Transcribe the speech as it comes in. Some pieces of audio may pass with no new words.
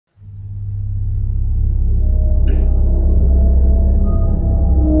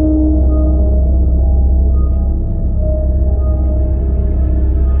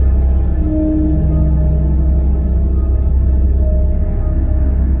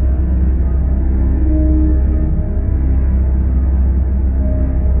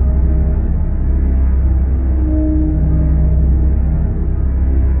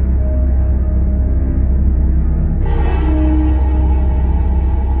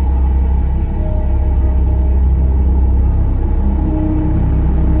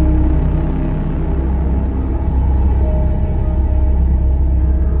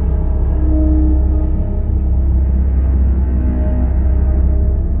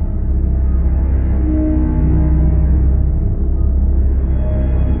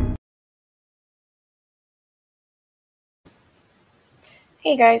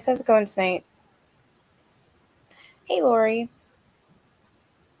Hey guys, how's it going tonight? Hey Lori.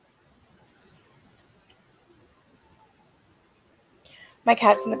 My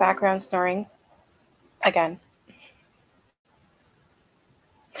cat's in the background snoring. Again.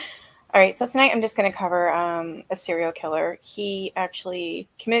 Alright, so tonight I'm just going to cover a serial killer. He actually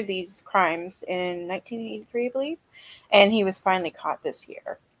committed these crimes in 1983, I believe, and he was finally caught this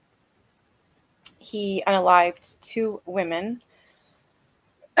year. He unalived two women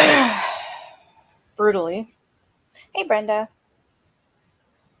brutally. Hey Brenda.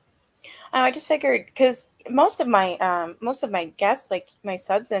 I just figured because most of my guests, like my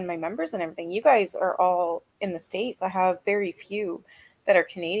subs and my members and everything, you guys are all in the States. I have very few that are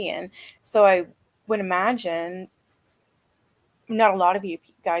Canadian, so I would imagine not a lot of you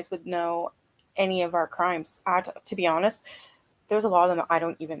guys would know any of our crimes. To be honest, there's a lot of them I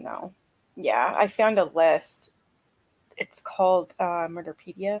don't even know. Yeah, I found a list. It's called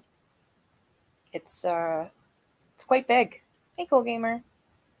Murderpedia. It's quite big. Hey, Cool Gamer.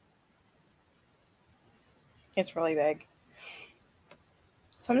 It's really big.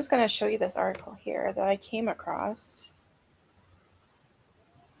 So I'm just going to show you this article here that I came across.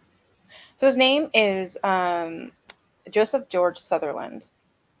 So his name is Joseph George Sutherland.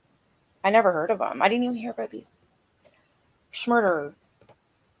 I never heard of him. I didn't even hear about these. Schmurder.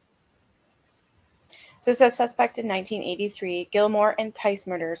 So it says suspect in 1983, Gilmore and Tice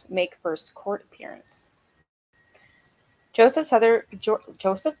murders make first court appearance. Joseph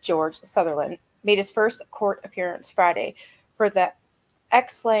George Sutherland made his first court appearance Friday for the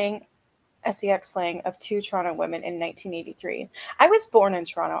sex slaying of two Toronto women in 1983. I was born in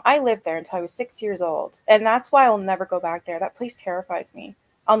Toronto. I lived there until I was 6 years old, and that's why I'll never go back there. That place terrifies me.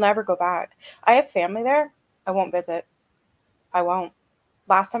 I'll never go back. I have family there. I won't visit. I won't.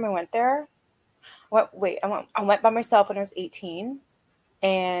 Last time I went there, I went by myself when I was 18,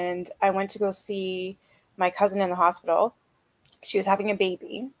 and I went to go see my cousin in the hospital. She was having a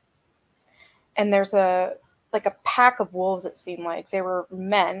baby, and there's a pack of wolves. It seemed like they were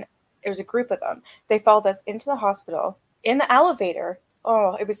men. It was a group of them. They followed us into the hospital in the elevator.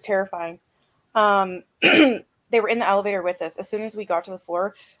 Oh, it was terrifying. They were in the elevator with us. As soon as we got to the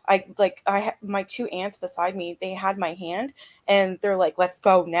floor, my two aunts beside me. They had my hand, and they're like, "Let's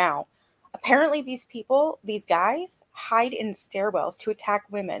go now." Apparently, these guys, hide in stairwells to attack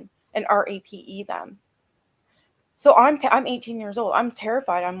women and RAPE them. So I'm 18 years old. I'm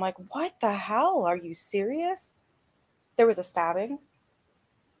terrified. I'm like, what the hell? Are you serious? There was a stabbing.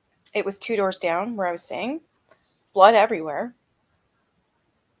 It was two doors down where I was staying. Blood everywhere.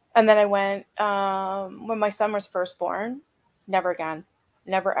 And then I went when my son was first born. Never again.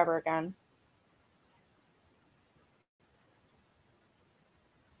 Never ever again.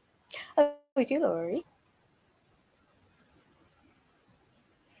 Oh, we do, Lori.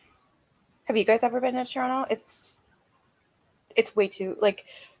 Have you guys ever been to Toronto? It's way too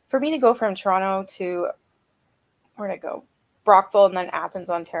for me to go from Toronto to where'd I go? Brockville and then Athens,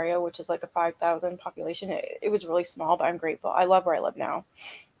 Ontario, which is like a 5,000 population. It was really small, but I'm grateful. I love where I live now.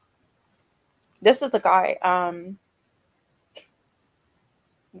 This is the guy.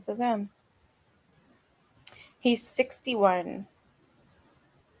 This is him. He's 61.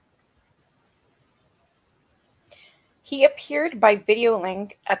 He appeared by video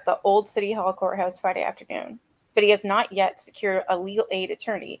link at the Old City Hall Courthouse Friday afternoon, but he has not yet secured a legal aid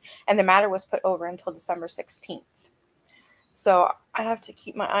attorney, and the matter was put over until December 16th. So I have to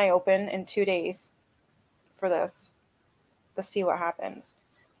keep my eye open in 2 days for this to see what happens.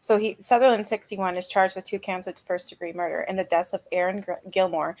 So Sutherland, 61, is charged with 2 counts of first-degree murder in the deaths of Aaron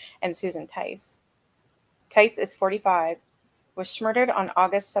Gilmore and Susan Tice. Tice is 45, was murdered on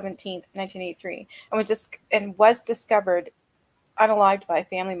August 17th, 1983, and was discovered unalived by a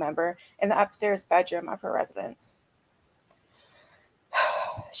family member in the upstairs bedroom of her residence.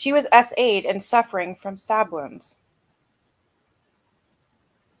 She was SA'd and suffering from stab wounds.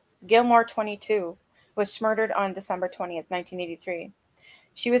 Gilmore, 22, was murdered on December 20th, 1983.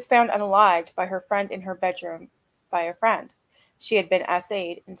 She was found unalived by her friend in her bedroom by a friend. She had been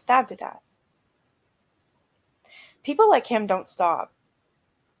SA'd and stabbed to death. People like him don't stop.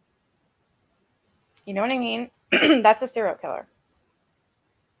 You know what I mean? That's a serial killer.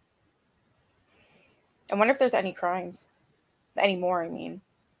 I wonder if there's any crimes. Any more, I mean.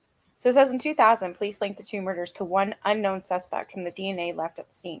 So it says in 2000, police linked the two murders to one unknown suspect from the DNA left at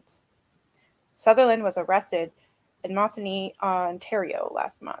the scenes. Sutherland was arrested in Montagny, Ontario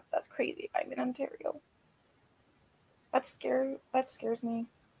last month. That's crazy. I'm in Ontario. That scares me.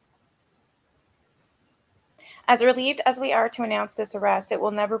 As relieved as we are to announce this arrest, it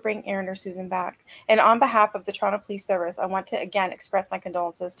will never bring Aaron or Susan back. And on behalf of the Toronto Police Service, I want to again express my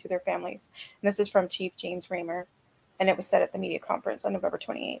condolences to their families. And this is from Chief James Raymer, and it was said at the media conference on November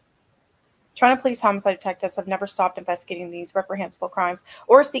 28th. Toronto Police homicide detectives have never stopped investigating these reprehensible crimes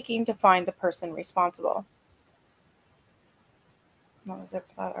or seeking to find the person responsible. What was it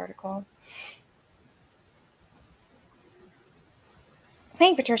for that article?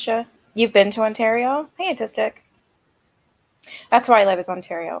 Hey, Patricia. You've been to Ontario? Hey, Autistic. That's where I live, is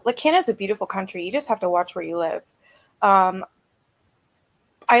Ontario. Like, Canada's a beautiful country. You just have to watch where you live. I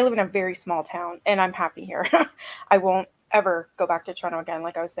live in a very small town, and I'm happy here. I won't ever go back to Toronto again.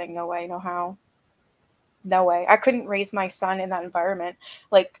 Like I was saying, no way, no how. No way. I couldn't raise my son in that environment.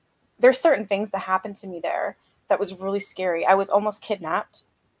 Like, there's certain things that happened to me there that was really scary. I was almost kidnapped.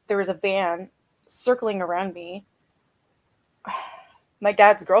 There was a van circling around me. My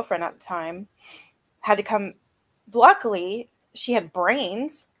dad's girlfriend at the time had to come. Luckily, she had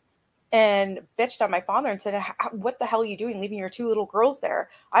brains and bitched on my father and said, what the hell are you doing leaving your two little girls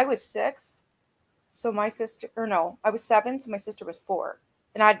there? I was 6. So my sister, or no, I was 7. So my sister was 4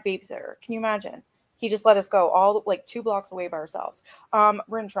 and I had a babysitter. Can you imagine? He just let us go all like 2 blocks away by ourselves.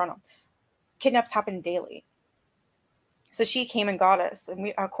 We're in Toronto. Kidnaps happen daily. So she came and got us.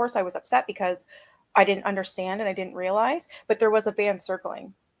 And of course I was upset because I didn't understand and I didn't realize, but there was a van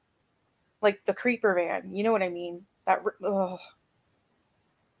circling. Like the creeper van. You know what I mean? That, ugh.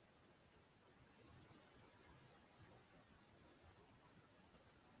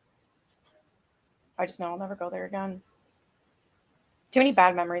 I just know I'll never go there again. Too many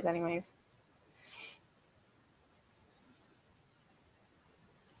bad memories anyways.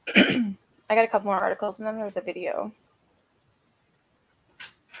 I got a couple more articles and then there's a video.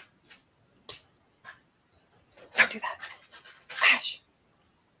 Psst. Don't do that. Ash.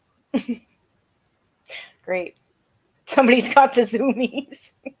 Great. Somebody's got the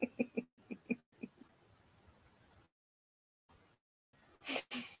zoomies.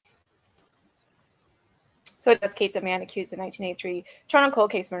 So it does case of man accused in 1983 Toronto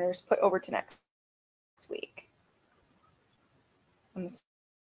cold case murders put over to next week. I'm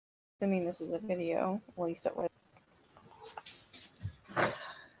assuming this is a video. At least it was.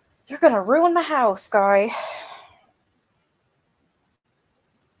 You're gonna ruin my house, guy.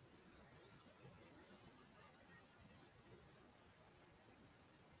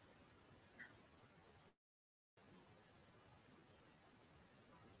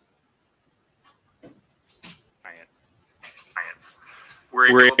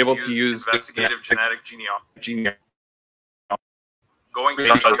 We're able to use investigative genetic genealogy. Going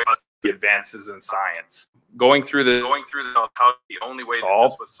through the advances in science. Going through the how the only way that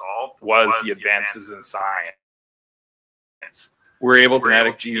this was solved was the advances in science. We're able to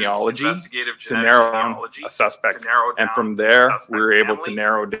genetic genealogy to narrow down a suspect, and from there we're able to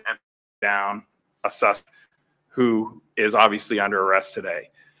narrow down a suspect who is obviously under arrest today.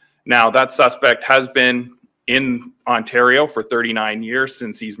 Now, that suspect has been in Ontario for 39 years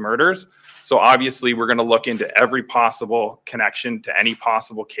since these murders. So obviously we're going to look into every possible connection to any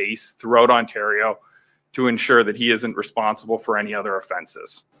possible case throughout Ontario to ensure that he isn't responsible for any other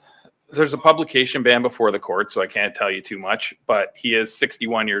offenses. There's a publication ban before the court, so I can't tell you too much, but he is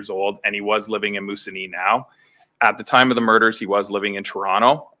 61 years old and he was living in Moosonee now. At the time of the murders, he was living in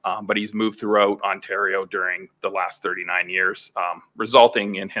Toronto, but he's moved throughout Ontario during the last 39 years,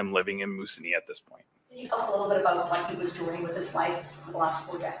 resulting in him living in Moosonee at this point. Can you tell us a little bit about what he was doing with his life for the last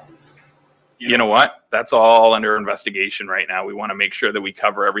 4 decades? You know what? That's all under investigation right now. We want to make sure that we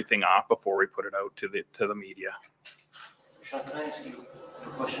cover everything off before we put it out to the media. Sean, can I ask you a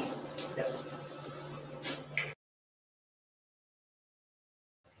question? Yes.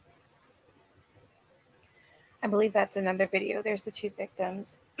 I believe that's another video. There's the 2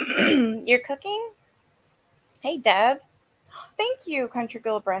 victims. You're cooking? Hey, Deb. Thank you, Country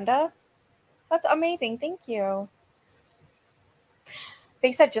Girl Brenda. That's amazing. Thank you.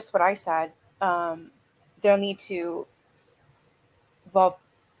 They said just what I said. They'll need to, well,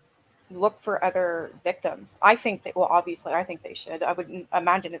 look for other victims. I think that, well, obviously, I think they should. I wouldn't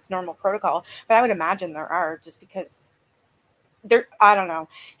imagine it's normal protocol, but I would imagine there are, just because they're, I don't know.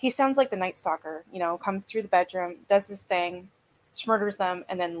 He sounds like the Night Stalker, you know, comes through the bedroom, does his thing, murders them,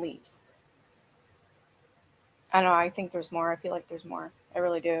 and then leaves. I don't know. I think there's more. I feel like there's more. I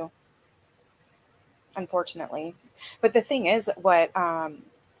really do. Unfortunately. But the thing is, what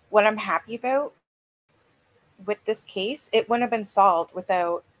I'm happy about with this case, it wouldn't have been solved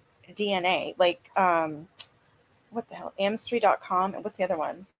without DNA. Like, what the hell? Amstry.com. And what's the other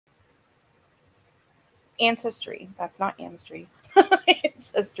one? Ancestry. That's not Amstry.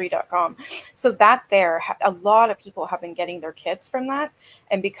 ancestry.com. So that there, a lot of people have been getting their kits from that.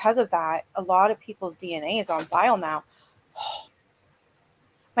 And because of that, a lot of people's DNA is on file now.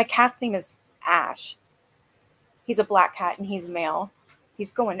 My cat's name is Ash. He's a black cat and he's male.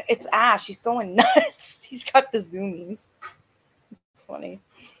 It's Ash. He's going nuts. He's got the zoomies. It's funny.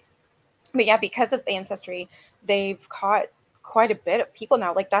 But yeah, because of the ancestry, they've caught quite a bit of people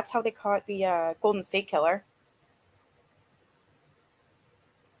now. Like, that's how they caught the Golden State Killer.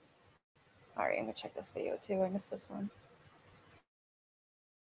 All right, I'm going to check this video too. I missed this one.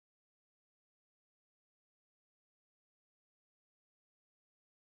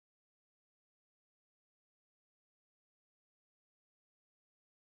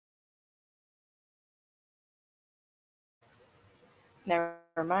 Never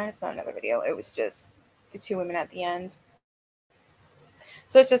mind, it's not another video. It was just the two women at the end.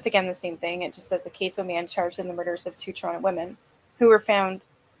 So it's just, again, the same thing. It just says the case of a man charged in the murders of two Toronto women who were found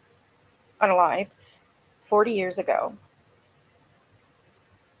unalived 40 years ago.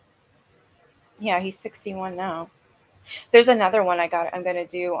 Yeah, he's 61 now. There's another one I'm going to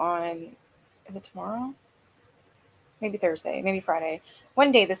do on, is it tomorrow? Maybe Thursday, maybe Friday.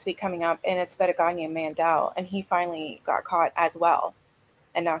 One day this week coming up, and it's about a guy named Mandel, and he finally got caught as well.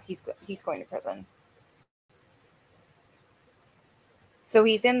 And now he's going to prison. So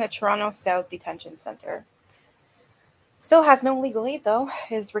he's in the Toronto South Detention Center. Still has no legal aid, though.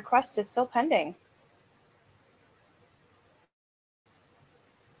 His request is still pending.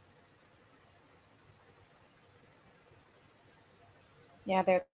 Yeah,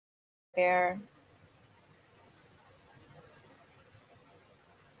 they're there.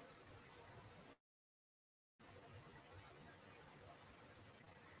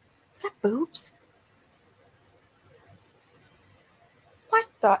 Is that boobs? What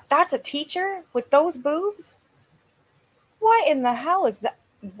the? That's a teacher with those boobs? What in the hell is that?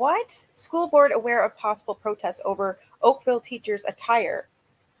 What? School board aware of possible protests over Oakville teachers' attire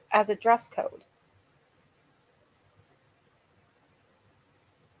as a dress code.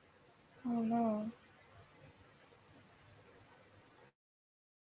 Oh no.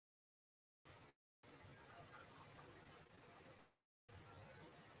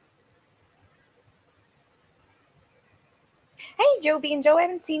 Hey, Joe B and Joe, I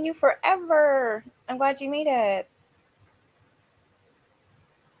haven't seen you forever. I'm glad you made it.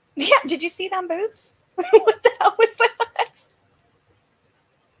 Yeah, did you see them boobs? What the hell was that?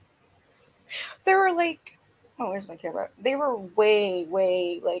 They were like, oh, where's my camera? They were way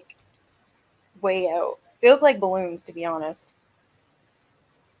out. They look like balloons, to be honest.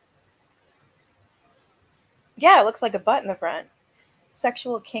 Yeah, it looks like a butt in the front.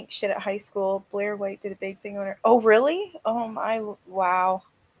 Sexual kink shit at high school. Blair White did a big thing on her. Oh, really? Oh my, wow.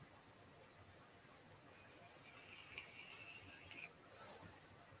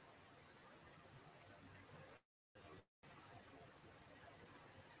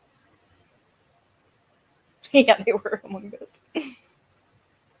 Yeah, they were among us.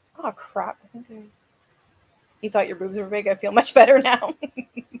 Oh crap! You thought your boobs were big. I feel much better now.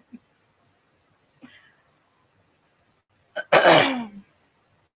 I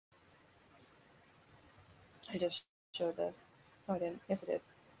just showed this. Oh, I didn't. Yes, I did.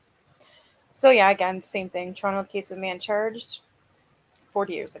 So yeah, again, same thing. Toronto case of man charged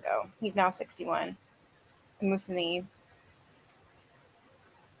 40 years ago. He's now 61. Moosonee.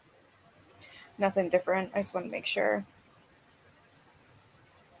 Nothing different. I just want to make sure.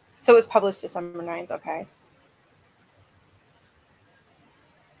 So it was published December 9th. Okay.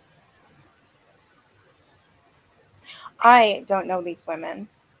 I don't know these women.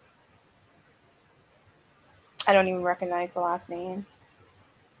 I don't even recognize the last name.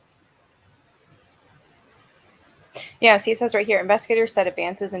 Yeah, see, it says right here, investigators said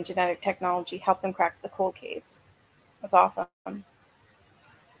advances in genetic technology helped them crack the cold case. That's awesome. I'm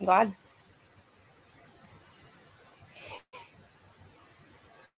glad.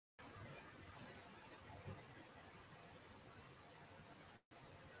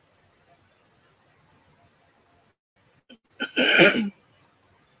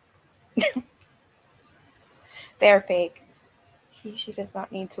 They are fake. She does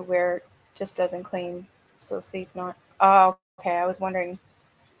not need to wear, just doesn't claim, so safe not. Oh, okay, I was wondering.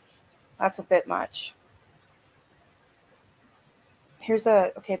 That's a bit much. There's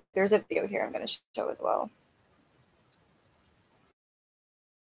a video here I'm going to show as well.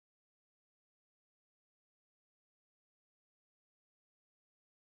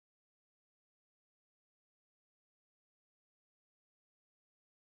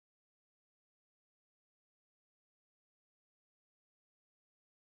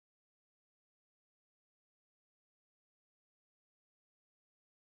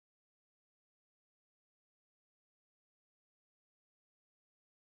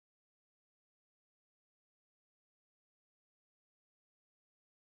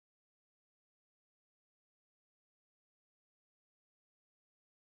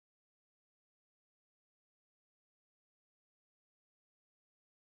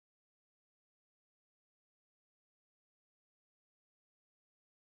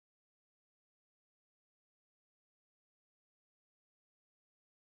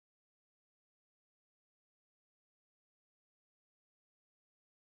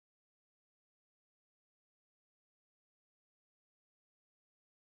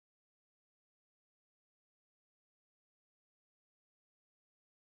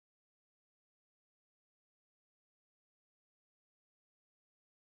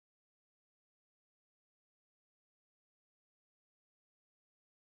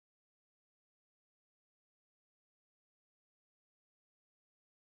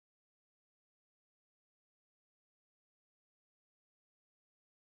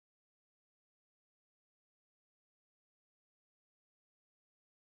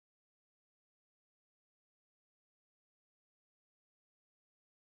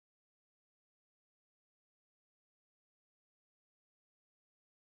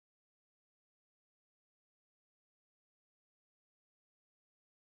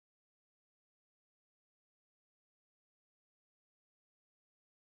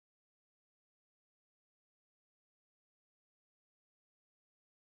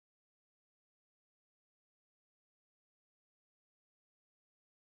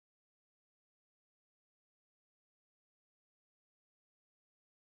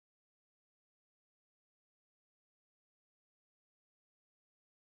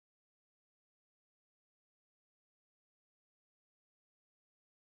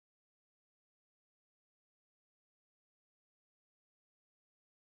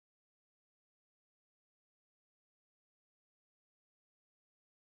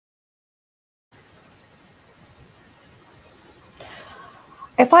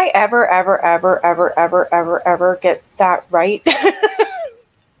 If I ever get that right,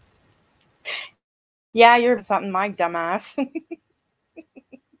 yeah, you're something, my dumbass.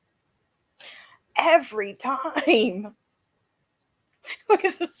 Every time. Look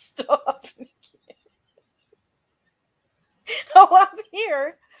at this stuff. Oh, up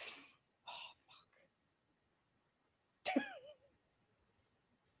here.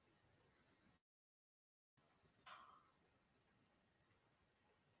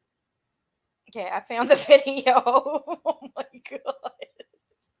 Okay, I found the video. Oh my god.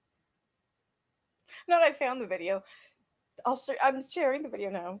 No, I found the video. I'm sharing the video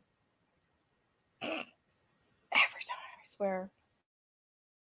now. Every time, I swear.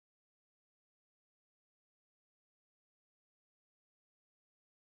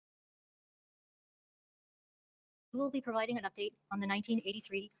 We will be providing an update on the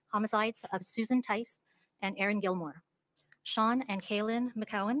 1983 homicides of Susan Tice and Aaron Gilmore. Sean and Kaylin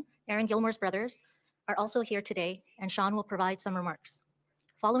McCowan, Aaron Gilmore's brothers, are also here today, and Sean will provide some remarks.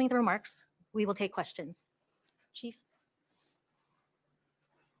 Following the remarks, we will take questions. Chief.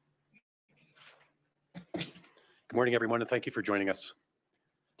 Good morning, everyone, and thank you for joining us.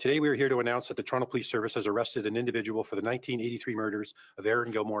 Today, we are here to announce that the Toronto Police Service has arrested an individual for the 1983 murders of Aaron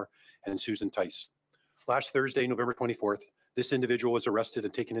Gilmore and Susan Tice. Last Thursday, November 24th, this individual was arrested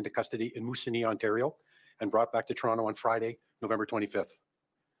and taken into custody in Moosonee, Ontario, and brought back to Toronto on Friday, November 25th.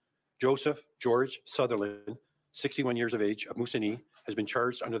 Joseph George Sutherland, 61 years of age, of Moosonee, has been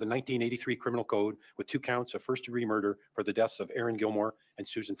charged under the 1983 Criminal Code with 2 counts of first-degree murder for the deaths of Aaron Gilmore and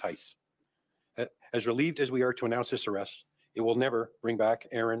Susan Tice. As relieved as we are to announce this arrest, it will never bring back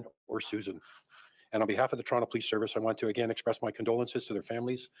Aaron or Susan. And on behalf of the Toronto Police Service, I want to again express my condolences to their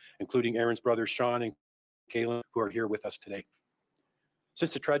families, including Aaron's brothers Sean and Kaylin, who are here with us today.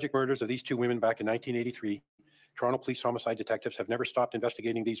 Since the tragic murders of these 2 women back in 1983, Toronto Police homicide detectives have never stopped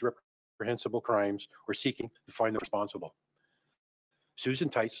investigating these reprehensible crimes or seeking to find the responsible. Susan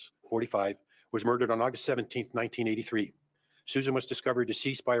Tice, 45, was murdered on August 17, 1983. Susan was discovered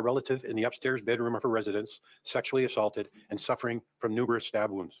deceased by a relative in the upstairs bedroom of her residence, sexually assaulted and suffering from numerous stab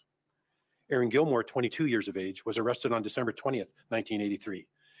wounds. Aaron Gilmore, 22 years of age, was arrested on December 20th, 1983.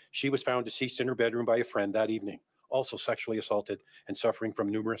 She was found deceased in her bedroom by a friend that evening, also sexually assaulted and suffering from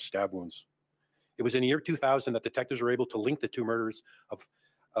numerous stab wounds. It was in the year 2000 that detectives were able to link the 2 murders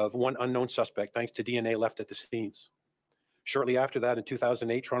of one unknown suspect thanks to DNA left at the scenes. Shortly after that, in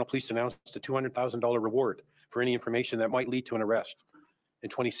 2008, Toronto Police announced a $200,000 reward for any information that might lead to an arrest. In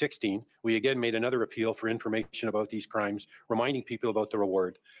 2016, we again made another appeal for information about these crimes, reminding people about the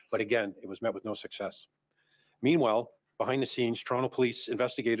reward, but again, it was met with no success. Meanwhile, behind the scenes, Toronto Police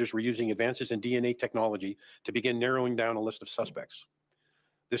investigators were using advances in DNA technology to begin narrowing down a list of suspects.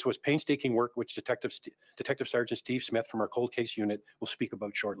 This was painstaking work which Detective Sergeant Steve Smith from our cold case unit will speak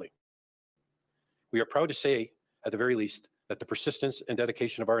about shortly. We are proud to say, at the very least, that the persistence and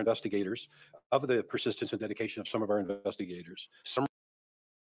dedication of our investigators, some of our investigators,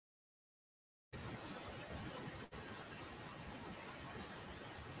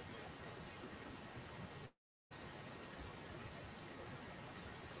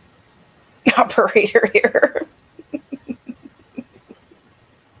 Operator here.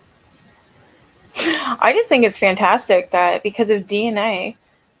 I just think it's fantastic that because of DNA,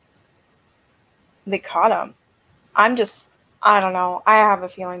 they caught him. I don't know. I have a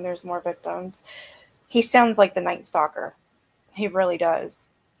feeling there's more victims. He sounds like the Night Stalker. He really does.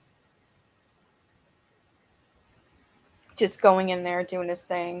 Just going in there, doing his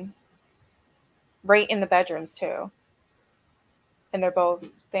thing. Right in the bedrooms, too. And they're both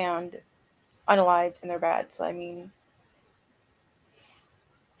found unalived in their beds. I mean,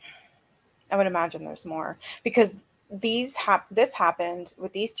 I would imagine there's more. Because this happened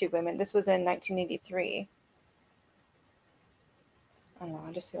with these 2 women. This was in 1983. I don't know.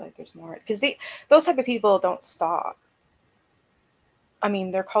 I just feel like there's more. Because those type of people don't stop. I mean,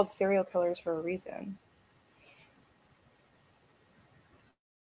 they're called serial killers for a reason.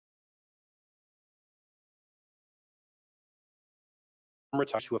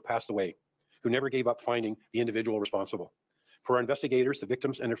 who have passed away, who never gave up finding the individual responsible. For our investigators, the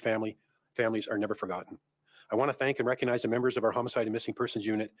victims and their families are never forgotten. I want to thank and recognize the members of our Homicide and Missing Persons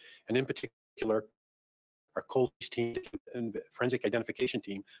Unit, and in particular, our cold case team and forensic identification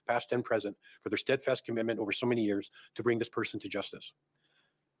team, past and present, for their steadfast commitment over so many years to bring this person to justice.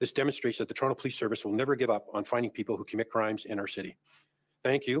 This demonstrates that the Toronto Police Service will never give up on finding people who commit crimes in our city.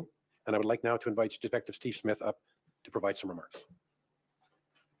 Thank you, and I would like now to invite Detective Steve Smith up to provide some remarks.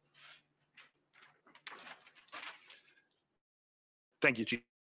 Thank you,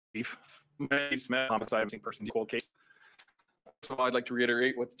 Chief. My name is Smith, homicide missing persons cold case. of all, I'd like to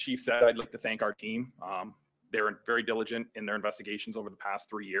reiterate what the chief said. I'd like to thank our team. They were very diligent in their investigations over the past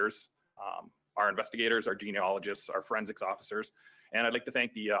 3 years. Our investigators, our genealogists, our forensics officers, and I'd like to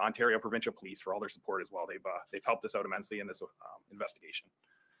thank the Ontario Provincial Police for all their support as well. They've helped us out immensely in this investigation.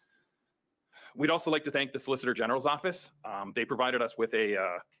 We'd also like to thank the Solicitor General's office. They provided us with a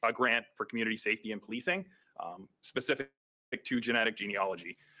grant for community safety and policing, specific to genetic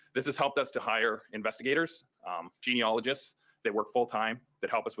genealogy. This has helped us to hire investigators, genealogists that work full-time that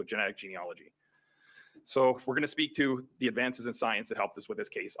help us with genetic genealogy. So we're going to speak to the advances in science that helped us with this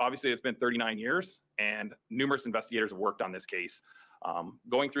case. Obviously, it's been 39 years and numerous investigators have worked on this case.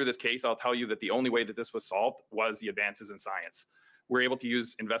 Going through this case, I'll tell you that the only way that this was solved was the advances in science. We're able to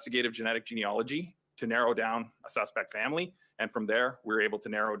use investigative genetic genealogy to narrow down a suspect family. And from there, we're able to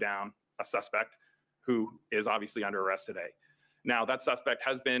narrow down a suspect who is obviously under arrest today. Now, that suspect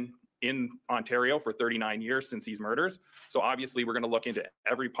has been in Ontario for 39 years since these murders. So obviously, we're going to look into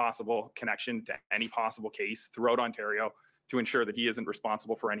every possible connection to any possible case throughout Ontario to ensure that he isn't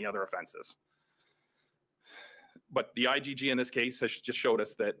responsible for any other offenses. But the IGG in this case has just showed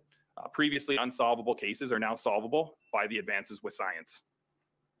us that previously unsolvable cases are now solvable by the advances with science.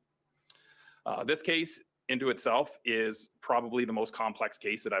 This case into itself is probably the most complex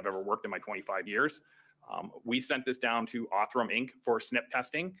case that I've ever worked in my 25 years. We sent this down to Othram Inc. for SNP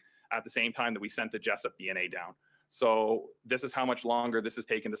testing at the same time that we sent the Jessup DNA down. So this is how much longer this has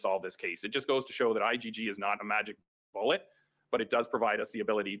taken to solve this case. It just goes to show that IGG is not a magic bullet, but it does provide us the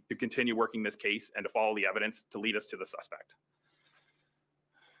ability to continue working this case and to follow the evidence to lead us to the suspect.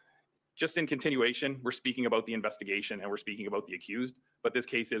 Just in continuation, we're speaking about the investigation and we're speaking about the accused, but this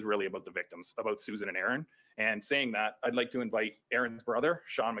case is really about the victims, about Susan and Aaron. And saying that, I'd like to invite Aaron's brother,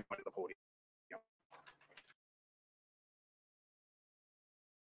 Sean McCowan, to the podium.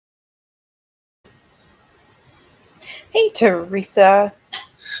 Hey, Teresa.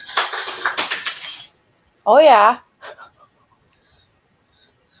 Oh, yeah.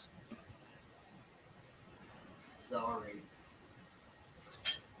 Sorry.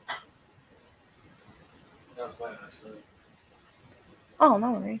 That was my accident. Oh,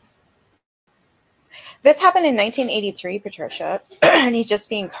 no worries. This happened in 1983, Patricia, and he's just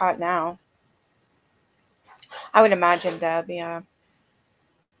being caught now. I would imagine, Deb, yeah.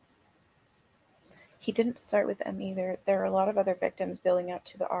 He didn't start with M either. There are a lot of other victims building up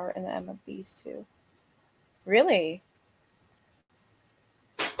to the R and the M of these two. Really?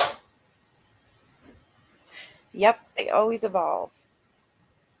 Yep, they always evolve.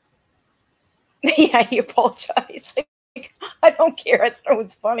 Yeah, he apologized. Like, I don't care. I thought it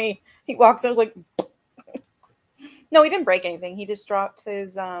was funny. He walks out, like, no, he didn't break anything. He just dropped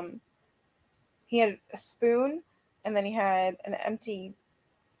his, he had a spoon, and then he had an empty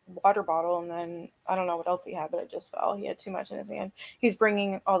water bottle, and then I don't know what else he had, but it just fell. He had too much in his hand. He was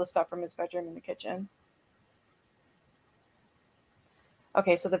bringing all the stuff from his bedroom in the kitchen.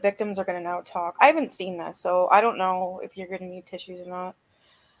 Okay, so the victims are going to now talk. I haven't seen this, so I don't know if you're going to need tissues or not.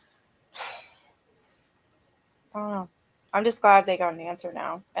 I don't know. I'm just glad they got an answer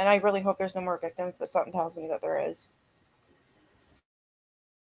now. And I really hope there's no more victims, but something tells me that there is.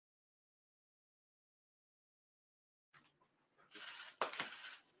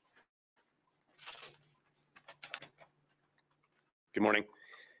 Good morning,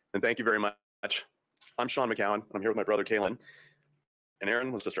 and thank you very much. I'm Sean McCowan, and I'm here with my brother, Kaylin, and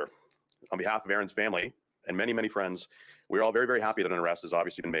Aaron was sister. On behalf of Aaron's family and many, many friends, we're all very, very happy that an arrest has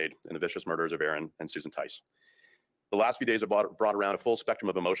obviously been made in the vicious murders of Aaron and Susan Tice. The last few days have brought around a full spectrum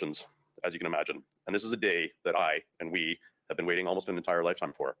of emotions, as you can imagine, and this is a day that I and we have been waiting almost an entire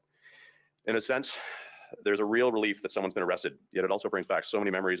lifetime for. In a sense, there's a real relief that someone's been arrested, yet it also brings back so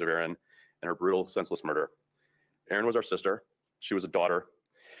many memories of Aaron and her brutal, senseless murder. Aaron was our sister. She was a daughter,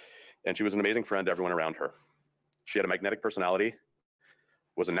 and she was an amazing friend to everyone around her. She had a magnetic personality,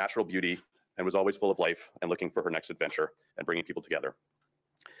 was a natural beauty, and was always full of life and looking for her next adventure and bringing people together.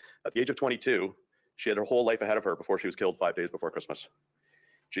 At the age of 22, she had her whole life ahead of her before she was killed 5 days before Christmas.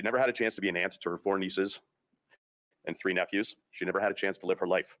 She'd never had a chance to be an aunt to her 4 nieces and 3 nephews. She never had a chance to live her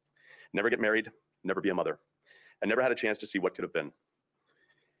life, never get married, never be a mother, and never had a chance to see what could have been.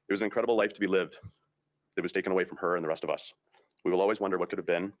 It was an incredible life to be lived that was taken away from her and the rest of us. We will always wonder what could have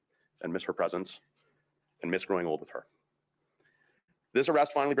been and miss her presence and miss growing old with her. This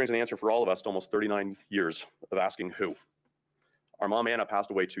arrest finally brings an answer for all of us to almost 39 years of asking who. Our mom, Anna, passed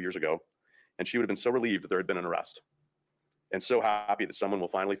away 2 years ago, and she would have been so relieved that there had been an arrest and so happy that someone will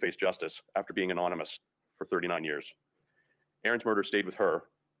finally face justice after being anonymous for 39 years. Aaron's murder stayed with her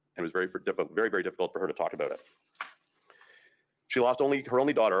and it was very, very difficult for her to talk about it. She lost her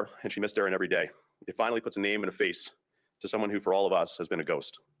only daughter, and she missed Aaron every day. It finally puts a name and a face to someone who, for all of us, has been a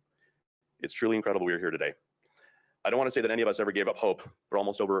ghost. It's truly incredible we are here today. I don't want to say that any of us ever gave up hope, but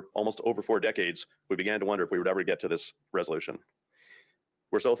almost over 4 decades, we began to wonder if we would ever get to this resolution.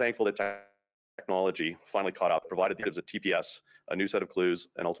 We're so thankful that technology finally caught up, provided the detectives at TPS a new set of clues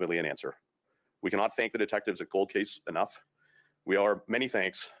and ultimately an answer. We cannot thank the detectives at Cold Case enough. We owe many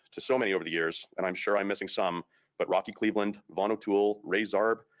thanks to so many over the years, and I'm sure I'm missing some, but Rocky Cleveland, Vaughn O'Toole, Ray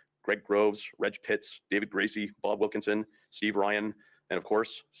Zarb, Greg Groves, Reg Pitts, David Gracie, Bob Wilkinson, Steve Ryan, and of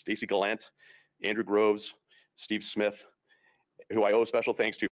course, Stacey Gallant, Andrew Groves, Steve Smith, who I owe special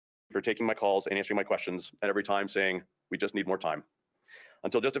thanks to for taking my calls and answering my questions, and every time saying, we just need more time.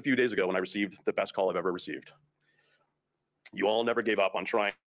 Until just a few days ago when I received the best call I've ever received. You all never gave up on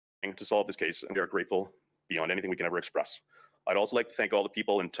trying to solve this case, and we are grateful beyond anything we can ever express. I'd also like to thank all the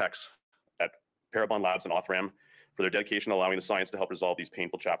people in techs at Parabon Labs and Othram for their dedication allowing the science to help resolve these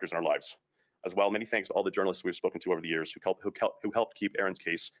painful chapters in our lives. As well, many thanks to all the journalists we've spoken to over the years who helped keep Aaron's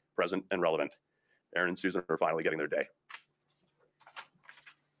case present and relevant. Aaron and Susan are finally getting their day.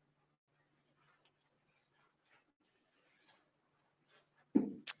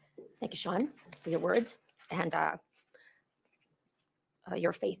 Thank you, Sean, for your words and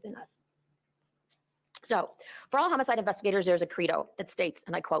your faith in us. So, for all homicide investigators, there's a credo that states,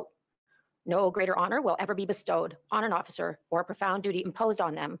 and I quote, "No greater honor will ever be bestowed on an officer or a profound duty imposed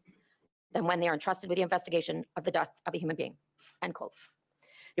on them than when they are entrusted with the investigation of the death of a human being," end quote.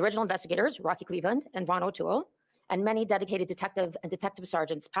 The original investigators, Rocky Cleveland and Vaughn O'Toole, and many dedicated detective and detective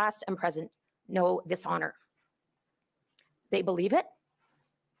sergeants, past and present, know this honor. They believe it,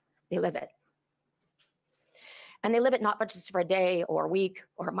 they live it. And they live it not just for a day or a week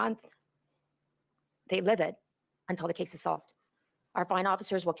or a month. They live it until the case is solved. Our fine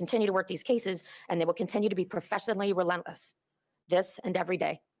officers will continue to work these cases, and they will continue to be professionally relentless this and every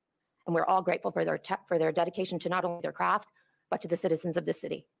day. And we're all grateful for their dedication to not only their craft, but to the citizens of this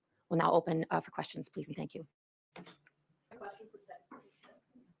city. We'll now open for questions, please, and thank you.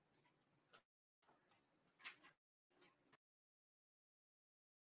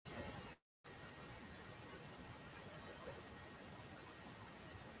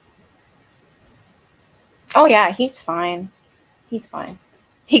 Oh yeah, he's fine. He's fine.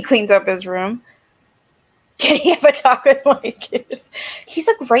 He cleans up his room. Can he have a talk with my kids? He's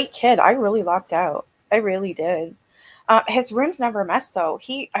a great kid. I really lucked out. I really did. His room's never a mess though.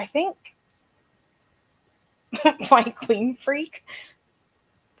 I think, my clean freak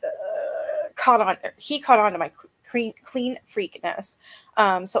caught on to my clean freakness.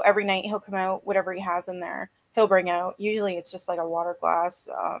 So every night he'll come out, whatever he has in there, he'll bring out. Usually it's just like a water glass,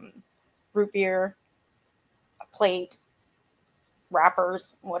 root beer, a plate,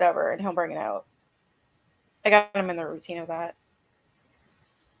 wrappers, whatever, and he'll bring it out. I got him in the routine of that.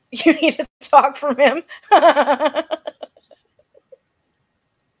 You need to talk from him.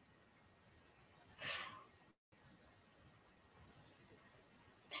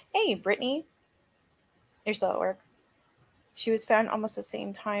 Hey, Brittany. You're still at work. She was found almost the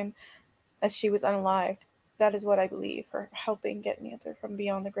same time as she was unalived. That is what I believe, her helping get an answer from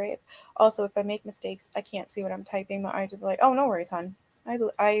beyond the grave. Also, if I make mistakes, I can't see what I'm typing. My eyes are like, oh, no worries, hon. I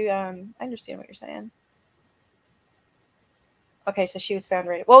understand what you're saying. Okay, so she was found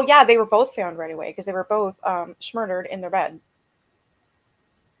right away. Well, yeah, they were both found right away because they were both murdered in their bed.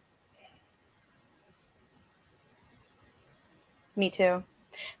 Me too.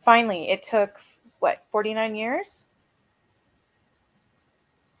 Finally, it took, what, 49 years?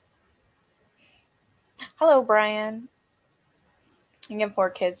 Hello, Brian. You have 4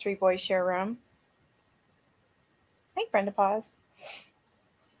 kids, 3 boys, share a room. Hey, Brenda Pause.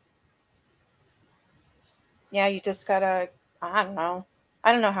 Yeah, you just gotta, I don't know.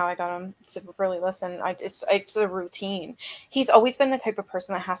 I don't know how I got him to really listen. It's a routine. He's always been the type of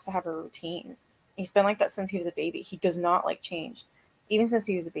person that has to have a routine. He's been like that since he was a baby. He does not like change, even since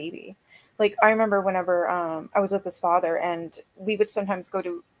he was a baby. Like, I remember whenever I was with his father, and we would sometimes go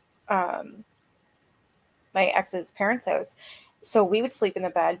to my ex's parents' house. So we would sleep in the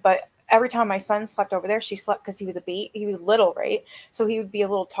bed, but every time my son slept over there, she slept because he was little, right? So he would be a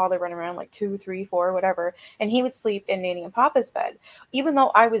little toddler running around like 2, 3, 4, whatever. And he would sleep in Nanny and Papa's bed. Even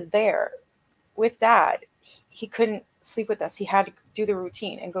though I was there with Dad, he couldn't sleep with us. He had to do the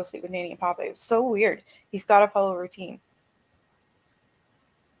routine and go sleep with Nanny and Papa. It was so weird. He's got to follow a routine.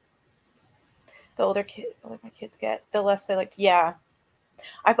 The older my kids get, the less they like. Yeah,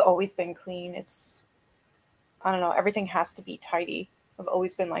 I've always been clean. I don't know. Everything has to be tidy. I've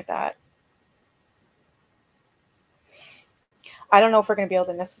always been like that. I don't know if we're going to be able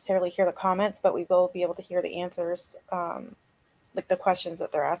to necessarily hear the comments, but we will be able to hear the answers, like the questions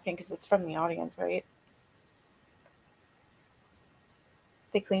that they're asking, because it's from the audience, right?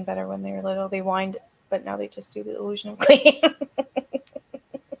 They clean better when they were little. They whined, but now they just do the illusion of clean.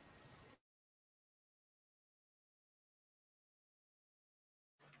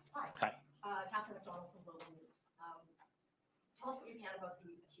 Hi. Catherine McDonald from Global News. Tell us what you can about the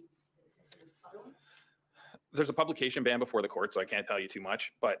accused, Mr. Sutherland. There's a publication ban before the court, so I can't tell you too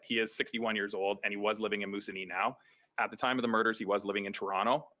much, but he is 61 years old and he was living in Moosonee now. At the time of the murders, he was living in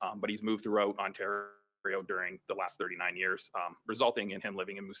Toronto, but he's moved throughout Ontario during the last 39 years, resulting in him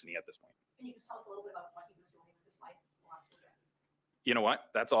living in Moosonee at this point. Can you just tell us a little bit about what he was doing with his life the last 4 decades? You know what?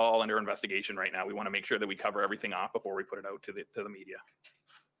 That's all under investigation right now. We want to make sure that we cover everything off before we put it out to the media.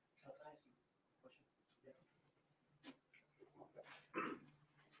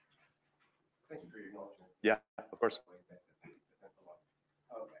 Thank you for your acknowledgement. Yeah, of course. As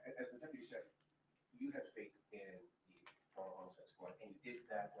the deputy said, you had faith in the Toronto Homicide Squad, and you did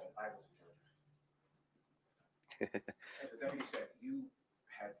that when I was in charge. As the deputy said, you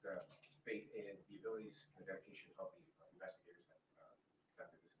had faith in the abilities and dedication of the investigators that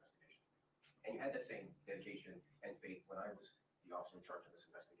conducted this investigation. And you had that same dedication and faith when I was the officer in charge of this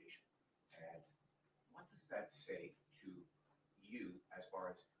investigation. And what does that say to you as far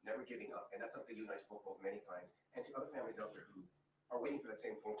as never giving up? And that's something you and I spoke about many times, and to other families out there who are waiting for that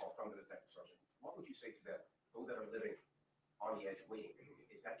same phone call from the detective sergeant. What would you say to them, those that are living on the edge waiting?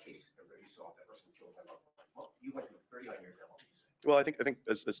 Is that case already solved? That person killed them? Well, you went through 39 years now. What would you say? Well, I think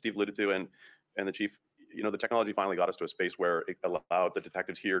as Steve alluded to, and the chief, you know, the technology finally got us to a space where it allowed the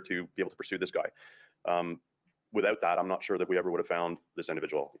detectives here to be able to pursue this guy. Without that, I'm not sure that we ever would have found this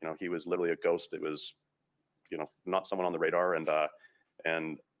individual. You know, he was literally a ghost. It was, you know, not someone on the radar. And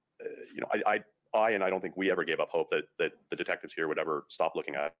you know, I don't think we ever gave up hope that the detectives here would ever stop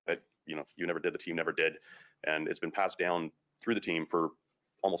looking at it. You know, you never did, the team never did. And it's been passed down through the team for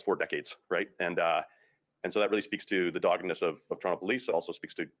almost 4 decades, right? And so that really speaks to the doggedness of Toronto Police. It also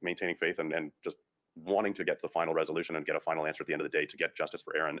speaks to maintaining faith and just wanting to get to the final resolution and get a final answer at the end of the day to get justice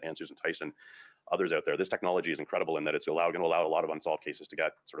for Aaron and Susan Tyson, others out there. This technology is incredible in that it's going to allow a lot of unsolved cases to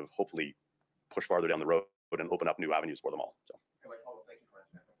get sort of hopefully pushed farther down the road and open up new avenues for them all. So. And my follow-up, thank you for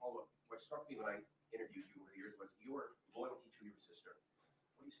answering that. My follow-up, what struck me when I interviewed you over the years was your loyalty to your sister.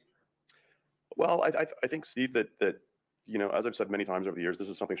 What do you say to her? Well, I think, Steve, that you know, as I've said many times over the years, this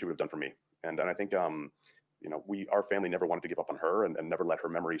is something she would have done for me. And I think, you know, our family never wanted to give up on her and never let her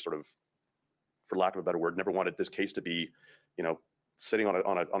memory sort of, for lack of a better word, never wanted this case to be, you know, sitting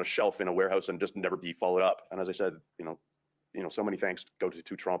on a shelf in a warehouse and just never be followed up. And as I said, you know, so many thanks go to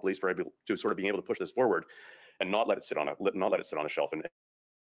Toronto Police for able to sort of being able to push this forward and not let it sit on a shelf and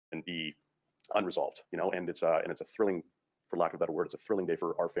be unresolved, you know. And it's a thrilling, for lack of a better word, it's a thrilling day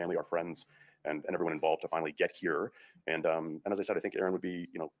for our family, our friends, and everyone involved to finally get here. And as I said, I think Aaron would be,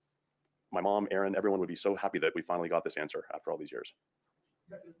 you know, my mom, Aaron, everyone would be so happy that we finally got this answer after all these years.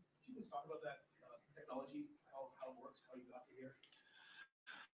 Could you please talk about that technology, how it works, how you got to here?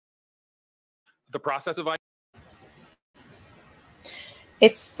 The process of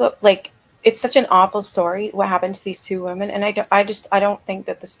It's so, like, it's such an awful story what happened to these 2 women, and I don't think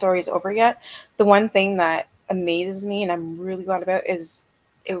that the story is over yet. The one thing that amazes me and I'm really glad about is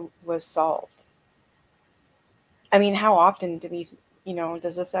it was solved. I mean, how often do these, you know,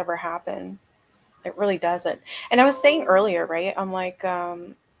 does this ever happen? It really doesn't. And I was saying earlier, right, I'm like,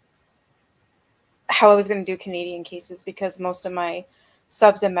 how I was going to do Canadian cases because most of my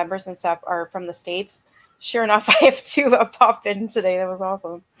subs and members and stuff are from the States. Sure enough, I have 2 that popped in today. That was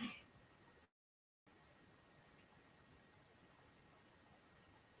awesome.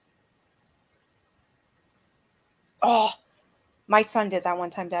 Oh, my son did that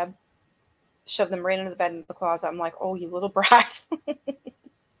one time, Deb. Shoved them right into the bed in the closet. I'm like, oh, you little brat.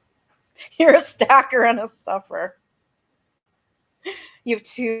 You're a stacker and a stuffer. You have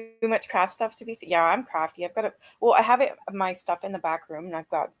too much craft stuff to be. Yeah, I'm crafty. I've got it. Well, I have my stuff in the back room, and I've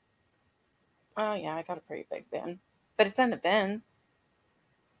got. Oh yeah, I got a pretty big bin, but it's in a bin.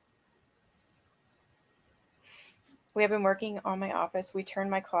 We have been working on my office. We turned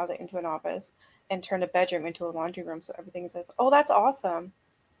my closet into an office and turned a bedroom into a laundry room, so everything is. Oh, that's awesome.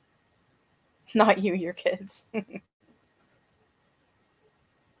 Not you, your kids.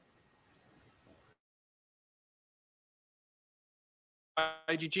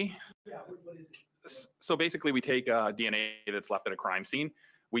 IGG? Yeah, what is it? So basically, we take DNA that's left at a crime scene.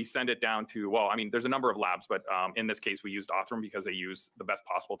 We send it down to, well, I mean, there's a number of labs, but in this case, we used Othram because they use the best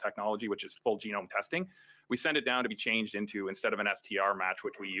possible technology, which is full genome testing. We send it down to be changed into, instead of an STR match,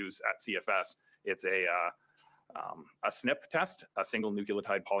 which we use at CFS, it's a SNP test, a single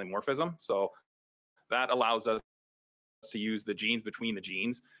nucleotide polymorphism. So that allows us to use the genes between the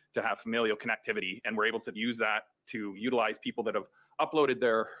genes to have familial connectivity. And we're able to use that to utilize people that have uploaded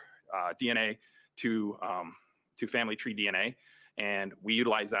their DNA to family tree DNA, and we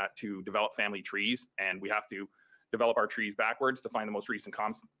utilize that to develop family trees. And we have to develop our trees backwards to find the most recent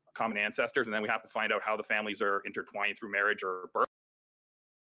common ancestors, and then we have to find out how the families are intertwined through marriage or birth.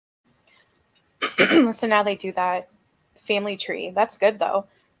 So now they do that family tree. That's good though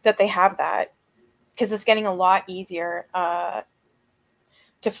that they have that, because it's getting a lot easier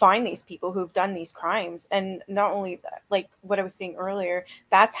to find these people who've done these crimes. And not only that, like what I was saying earlier,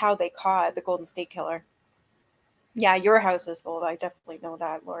 that's how they caught the Golden State Killer. Yeah, your house is full. I definitely know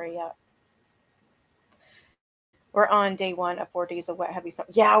that, Lori. Yeah. We're on day 1 of 4 days of wet, heavy snow.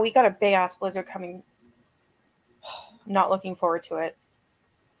 Yeah, we got a big ass blizzard coming. Not looking forward to it.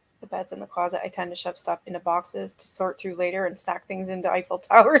 The bed's in the closet. I tend to shove stuff into boxes to sort through later and stack things into Eiffel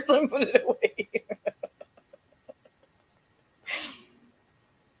Towers and put it away.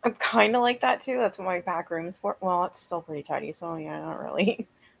 I'm kind of like that too. That's what my back room's for. Well, it's still pretty tidy, so yeah, not really.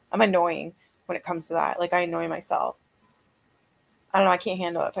 I'm annoying when it comes to that. Like, I annoy myself. I don't know. I can't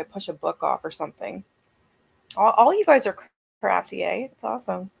handle it if I push a book off or something. All you guys are crafty, eh? It's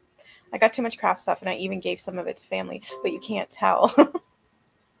awesome. I got too much craft stuff, and I even gave some of it to family, but you can't tell.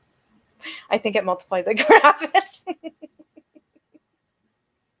 I think it multiplied the graphics.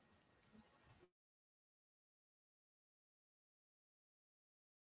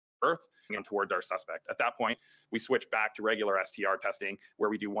 Birth and towards our suspect. At that point, we switch back to regular STR testing, where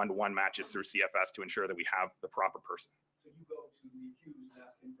we do 1-to-1 matches through CFS to ensure that we have the proper person. So you go to the accused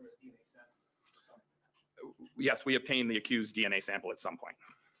asking for a DNA sample? Yes, we obtain the accused DNA sample at some point.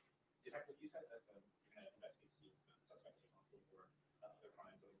 Detective, you said that you're going to investigate the suspect responsible for other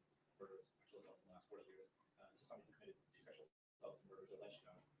crimes like murders, sexual assaults in the last 40 years. This is someone who committed 2 sexual assaults and murders alleged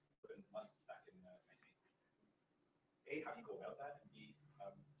within months back in 1983. A, how do you go about that? And B,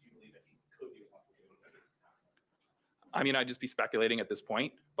 do you believe that he could be responsible for this? I mean, I'd just be speculating at this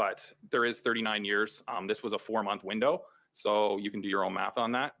point, but there is 39 years. This was a 4-month window, so you can do your own math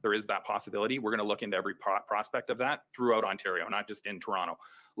on that. There is that possibility. We're going to look into every prospect of that throughout Ontario, not just in Toronto.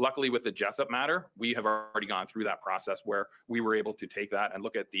 Luckily, with the Jessup matter, we have already gone through that process where we were able to take that and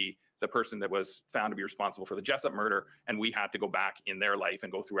look at the person that was found to be responsible for the Jessup murder, and we had to go back in their life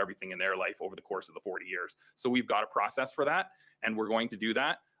and go through everything in their life over the course of the 40 years. So we've got a process for that, and we're going to do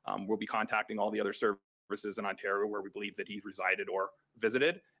that. We'll be contacting all the other services in Ontario where we believe that he's resided or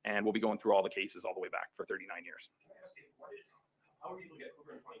visited, and we'll be going through all the cases all the way back for 39 years. Can I ask you, how were you able to get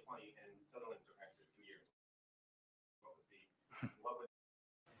Hoover in 2020 and Sutherland took after 2 years? What was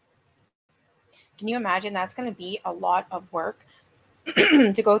Can you imagine? That's going to be a lot of work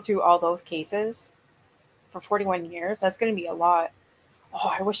to go through all those cases for 41 years. That's going to be a lot.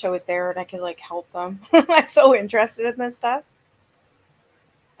 Oh, I wish I was there and I could like help them. I'm so interested in this stuff.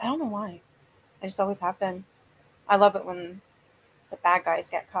 I don't know why. I just always have been. I love it when the bad guys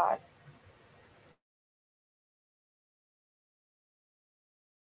get caught.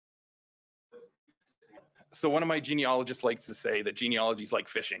 So one of my genealogists likes to say that genealogy is like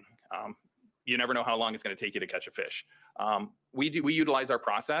fishing. You never know how long it's going to take you to catch a fish. We utilize our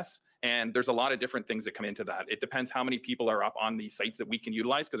process, and there's a lot of different things that come into that. It depends how many people are up on the sites that we can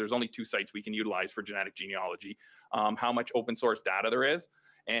utilize, because there's only 2 sites we can utilize for genetic genealogy, how much open source data there is.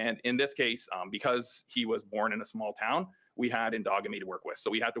 And in this case, because he was born in a small town, we had endogamy to work with. So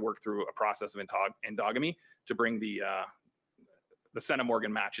we had to work through a process of endogamy to bring the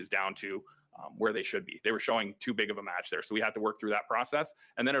centimorgan matches down to where they should be. They were showing too big of a match there. So we had to work through that process.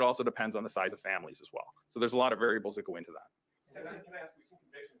 And then it also depends on the size of families as well. So there's a lot of variables that go into that. Can I ask, we've seen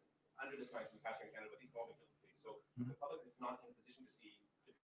convictions under this science in the past in Canada, but these involving guilty pleas. So the public is not in a position to see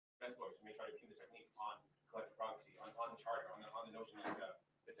defense lawyers who may try to impugn the technique on collective privacy, on the charter, on the notion that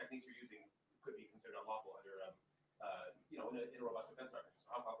the techniques you're using could be considered unlawful under, in a robust defense argument. So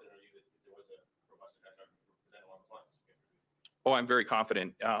how confident are you that there was a robust defense argument presented along those lines? Oh, I'm very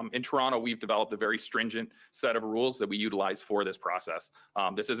confident. In Toronto, we've developed a very stringent set of rules that we utilize for this process.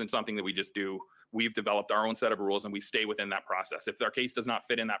 This isn't something that we just do. We've developed our own set of rules, and we stay within that process. If our case does not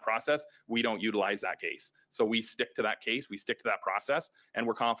fit in that process, we don't utilize that case. So we stick to that case, we stick to that process, and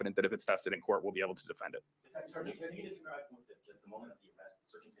we're confident that if it's tested in court, we'll be able to defend it. Sorry, can you describe the moment of the arrest, the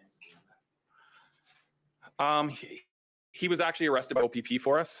circumstances Um, behind that? he was actually arrested by OPP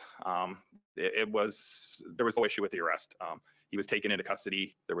for us. There was no issue with the arrest. He was taken into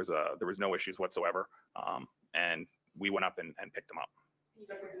custody. There was no issues whatsoever, and we went up and picked him up.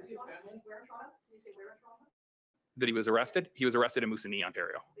 That he was arrested? He was arrested in Moosonee,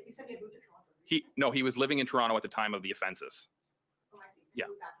 Ontario. You said he had moved to Toronto. No, he was living in Toronto at the time of the offenses. Oh, I see. Yeah.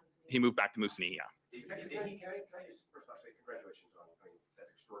 He moved back to Moosonee. Yeah. Can I just first off say congratulations on,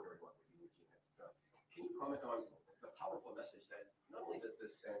 that's extraordinary work with you. Can you comment on the powerful message that not only does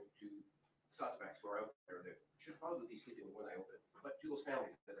this send to suspects who are out there that should probably be sleeping with one eye open, but to those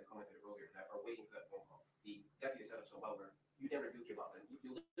families, as I commented earlier, that are waiting for that phone call. The deputy said it so well, where you never do give up, and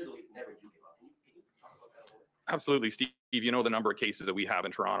you literally never do give up. Can you talk about that a little bit? Absolutely, Steve. You know the number of cases that we have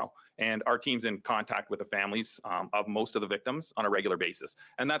in Toronto, and our team's in contact with the families of most of the victims on a regular basis.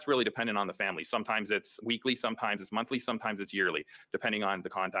 And that's really dependent on the family. Sometimes it's weekly, sometimes it's monthly, sometimes it's yearly, depending on the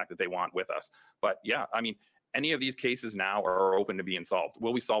contact that they want with us. But yeah, I mean, any of these cases now are open to being solved.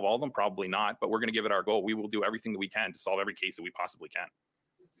 Will we solve all of them? Probably not, but we're going to give it our go. We will do everything that we can to solve every case that we possibly can.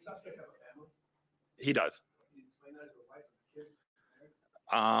 Does the suspect have a family? He does. Can you explain that to the wife and the kids?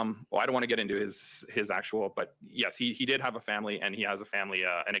 Well, I don't want to get into his actual, but yes, he did have a family, and he has a family,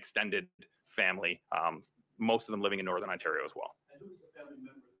 an extended family, most of them living in Northern Ontario as well. And who's the family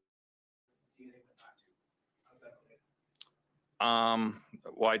member the DNA went back to? How's that related?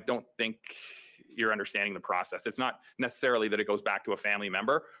 Well, I don't think you're understanding the process. It's not necessarily that it goes back to a family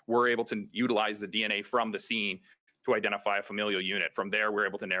member. We're able to utilize the DNA from the scene to identify a familial unit. From there, we're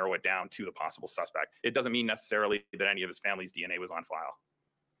able to narrow it down to the possible suspect. It doesn't mean necessarily that any of his family's DNA was on file.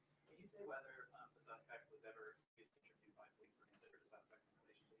 Can you say whether the suspect was ever interviewed by police or considered a suspect in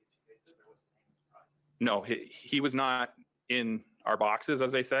relation to these two cases, or was his name a surprise? No, he was not in our boxes,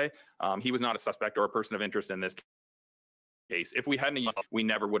 as they say. He was not a suspect or a person of interest in this case. If we hadn't used it, we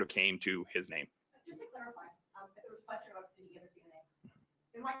never would have came to his name. Just to clarify, there was a question about did he get his DNA?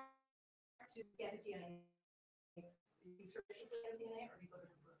 In my to get his DNA, did you surreptitiously get his DNA or did you go to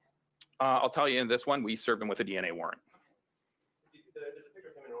the first? I'll tell you, in this one, we served him with a DNA warrant. There's a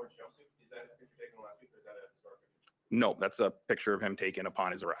picture of him in an orange jumpsuit. Is that a picture taken last week, or is that a historic picture? No, that's a picture of him taken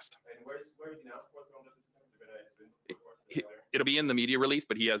upon his arrest. And where is he now? What criminal justice system? Has it been before? It'll be in the media release,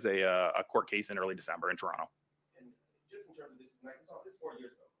 but he has a court case in early December in Toronto. And just in terms of this, this is 4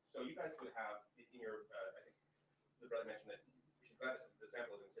 years ago. So you guys would have in your, I think the brother mentioned that she's glad the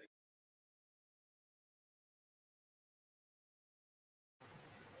sample is in city.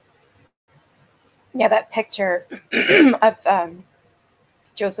 Yeah, that picture of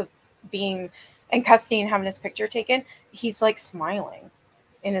Joseph being in custody and having his picture taken, he's like smiling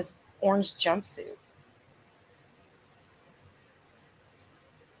in his orange jumpsuit.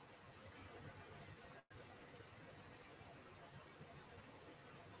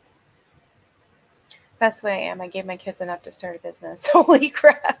 Best way I am. I gave my kids enough to start a business. Holy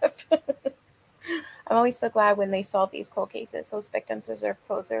crap. I'm always so glad when they solve these cold cases. Those victims deserve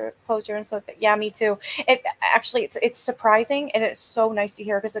closure and so. Yeah, me too. It actually, it's surprising, and it's so nice to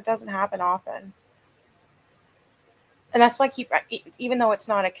hear because it doesn't happen often. And that's why I keep, even though it's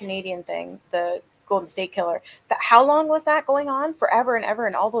not a Canadian thing, the Golden State Killer. How long was that going on? Forever and ever,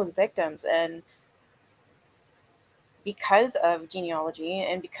 and all those victims, and because of genealogy,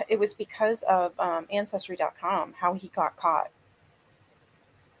 and it was because of Ancestry.com how he got caught.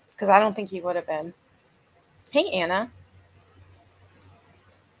 Because I don't think he would have been. Hey, Anna.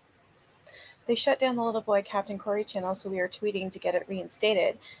 They shut down the little boy Captain Corey channel, so we are tweeting to get it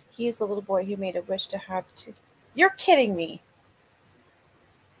reinstated. He is the little boy who made a wish to have to. You're kidding me.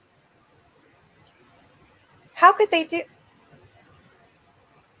 How could they do?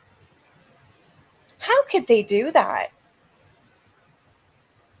 How could they do that?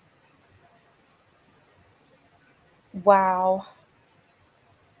 Wow.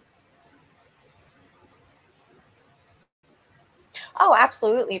 Oh,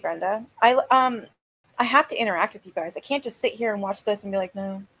 absolutely, Brenda. I have to interact with you guys. I can't just sit here and watch this and be like,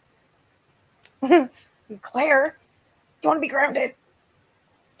 no. Claire, you want to be grounded?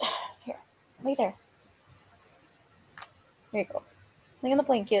 Here, lay there. There you go. Lay on the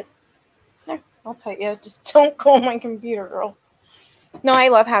blanket. There, I'll pet you. Just don't go on my computer, girl. No, I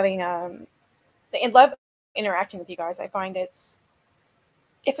love having I love interacting with you guys. I find I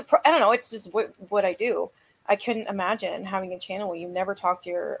don't know. It's just what I do. I couldn't imagine having a channel where you never talk to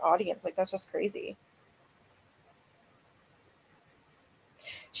your audience. Like, that's just crazy.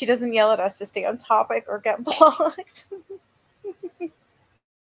 She doesn't yell at us to stay on topic or get blocked. Yeah,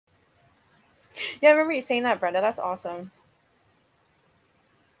 I remember you saying that, Brenda. That's awesome.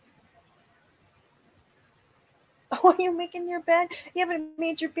 Oh, are you making your bed? You haven't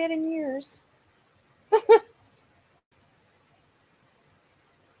made your bed in years.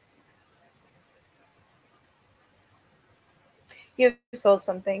 You have sold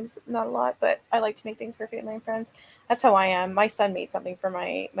some things, not a lot, but I like to make things for family and friends. That's how I am. My son made something for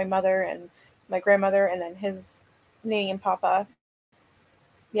my mother and my grandmother, and then his nanny and papa.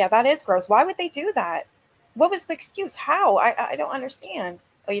 Yeah, that is gross. Why would they do that? What was the excuse? How? I don't understand.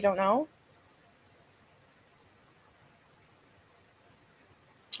 Oh, you don't know?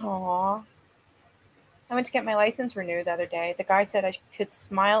 Aw. I went to get my license renewed the other day. The guy said I could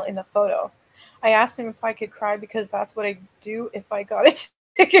smile in the photo. I asked him if I could cry because that's what I do if I got a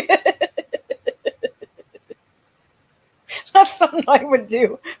ticket. That's something I would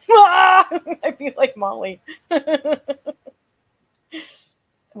do. I'd be like Molly.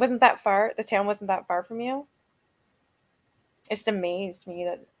 Wasn't that far? The town wasn't that far from you? It just amazed me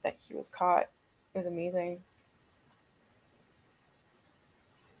that he was caught. It was amazing.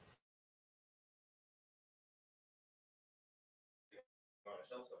 On a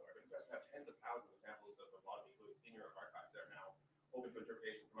shelf somewhere, but you guys have tens of thousands of samples of a lot of fluids in your archives that are now open to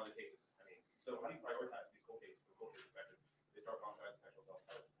interpretation from other cases. I mean, so how do you prioritize these cold cases from cold case perspective? Historical homicides, sexual assault,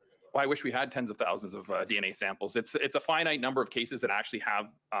 Well, I wish we had tens of thousands of DNA samples. It's a finite number of cases that actually have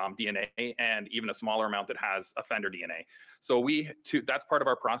DNA, and even a smaller amount that has offender DNA. So that's part of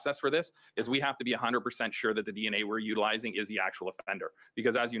our process for this, is we have to be 100% sure that the DNA we're utilizing is the actual offender.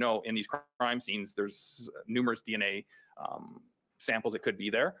 Because as you know, in these crime scenes, there's numerous DNA samples that could be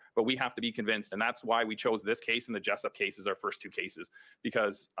there, but we have to be convinced. And that's why we chose this case and the Jessup case as our first two cases,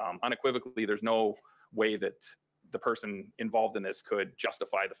 because unequivocally, there's no way that the person involved in this could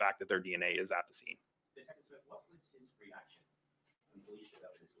justify the fact that their DNA is at the scene. Detective Smith, what was his reaction when police showed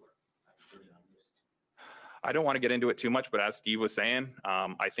up at his door after 39 years? I don't want to get into it too much, but as Steve was saying,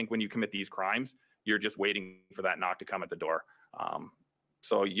 I think when you commit these crimes, you're just waiting for that knock to come at the door.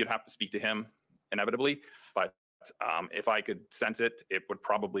 So you'd have to speak to him inevitably, but if I could sense it, it would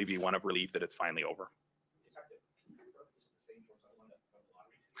probably be one of relief that it's finally over. Detective, can you confirm this is the same George Sutherland that won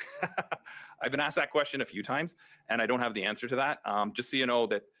the lottery? I've been asked that question a few times, and I don't have the answer to that. Just so you know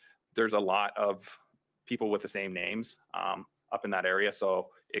that there's a lot of people with the same names up in that area, so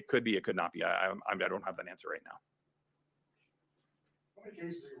it could be, it could not be. I don't have that answer right now. How many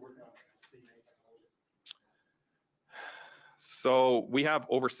cases are you working on? So we have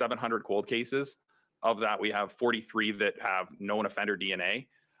over 700 cold cases. Of that, we have 43 that have known offender DNA.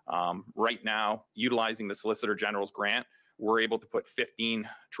 Right now, utilizing the Solicitor General's grant, we're able to put 15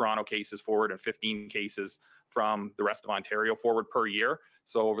 Toronto cases forward and 15 cases from the rest of Ontario forward per year.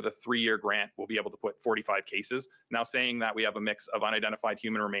 So over the 3-year grant, we'll be able to put 45 cases. Now, saying that, we have a mix of unidentified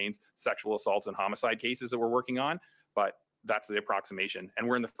human remains, sexual assaults, and homicide cases that we're working on, but that's the approximation. And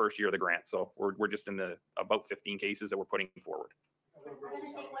we're in the first year of the grant, so we're just in the about 15 cases that we're putting forward. We're going to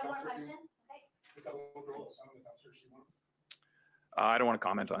take one more question. I don't want to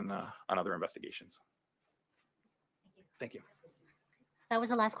comment on other investigations. Thank you. That was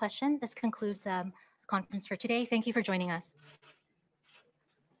the last question. This concludes the conference for today. Thank you for joining us.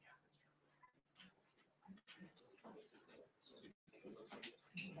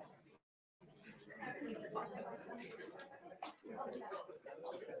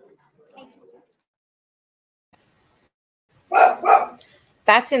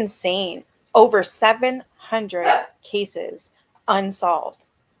 That's insane. Over 700 cases unsolved.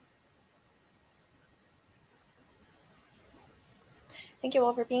 Thank you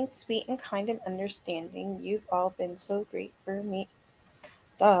all for being sweet and kind and understanding. You've all been so great for me.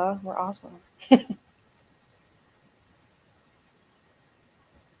 Duh, we're awesome.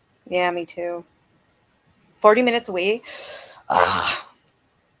 Yeah, me too. 40 minutes away.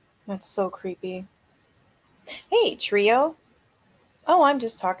 That's so creepy. Hey, trio. Oh, I'm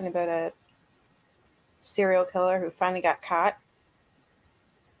just talking about a serial killer who finally got caught.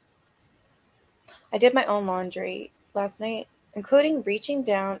 I did my own laundry last night, including reaching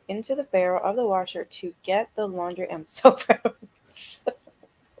down into the barrel of the washer to get the laundry. I'm so proud.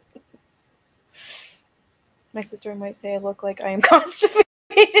 My sister might say I look like I am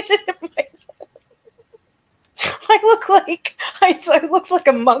constipated. I look like it looks like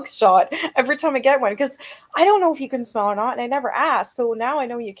a mugshot every time I get one, because I don't know if you can smell or not, and I never asked. So now I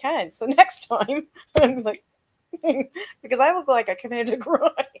know you can. So next time, I'm like, because I look like I committed a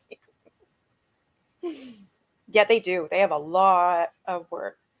crime. Yeah, they do. They have a lot of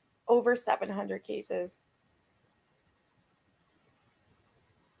work. Over 700 cases.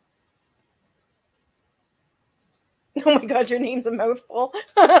 Oh my God, your name's a mouthful.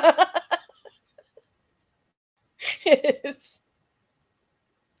 It is.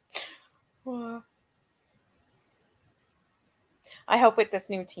 Wow. I hope with this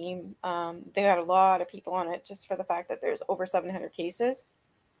new team, they got a lot of people on it just for the fact that there's over 700 cases.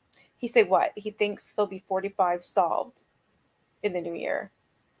 He said what? He thinks there'll be 45 solved in the new year.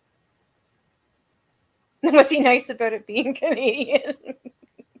 Was he nice about it being Canadian?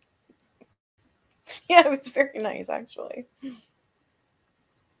 Yeah, it was very nice, actually.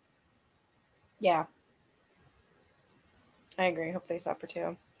 Yeah. I agree. Hope they suffer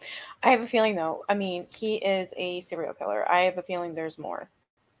too. I have a feeling, though, I mean, he is a serial killer. I have a feeling there's more.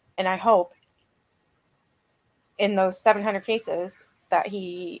 And I hope in those 700 cases that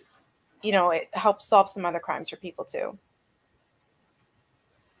he, it helps solve some other crimes for people too.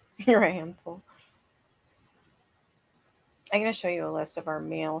 You're a handful. I'm going to show you a list of our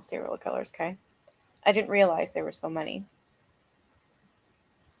male serial killers, okay? I didn't realize there were so many.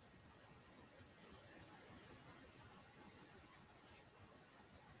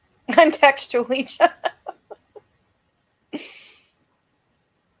 Untextually.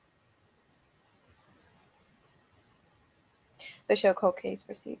 The show Cold Case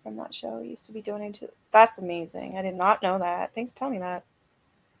received from that show used to be donated to. That's amazing. I did not know that. Thanks for telling me that.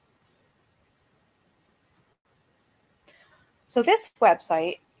 So this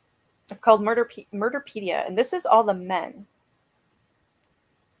website is called Murderpedia, and this is all the men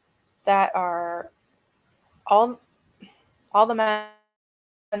that are all the men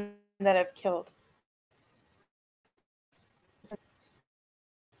that have killed.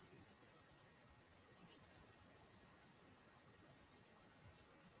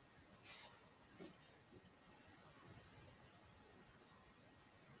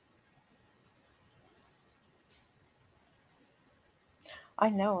 I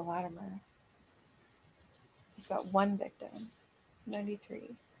know Latimer. He's got one victim.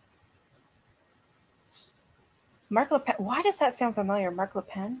 93. Mark Le Pen. Why does that sound familiar? Mark Le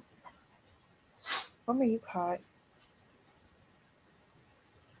Pen? When were you caught?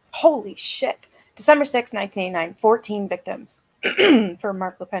 Holy shit. December 6, 1989. 14 victims for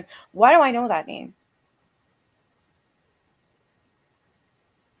Mark Le Pen. Why do I know that name?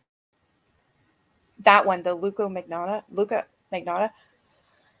 That one, the Luca Magnotta.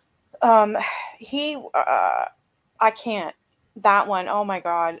 I can't. That one, oh my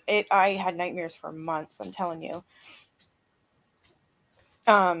God. I had nightmares for months, I'm telling you.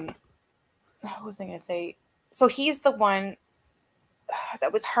 What was I going to say? So he's the one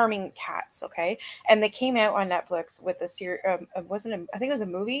that was harming cats, okay? And they came out on Netflix with a series, I think it was a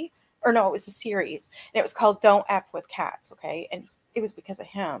movie, or no, it was a series. And it was called Don't F with Cats, okay? And it was because of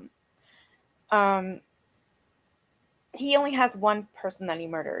him. He only has one person that he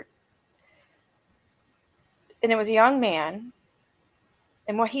murdered. And it was a young man.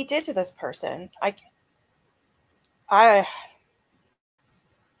 And what he did to this person, I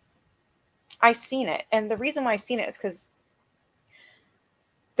seen it. And the reason why I seen it is because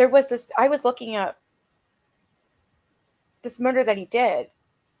there was this, I was looking at this murder that he did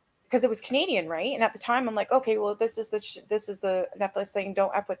because it was Canadian, right? And at the time I'm like, okay, well, this is the Netflix thing,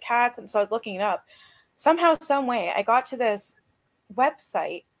 Don't F with Cats. And so I was looking it up. Somehow, some way, I got to this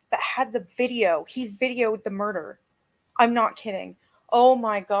website that had the video. He videoed the murder. I'm not kidding. Oh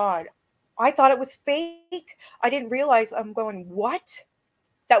my God. I thought it was fake. I didn't realize. I'm going, what?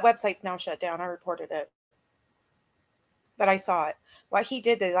 That website's now shut down. I reported it. But I saw it. What he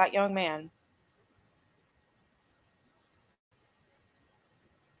did to that young man.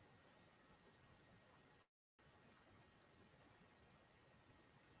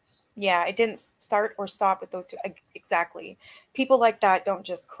 Yeah, it didn't start or stop with those two. Exactly. People like that don't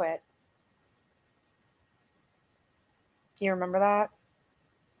just quit. Do you remember that?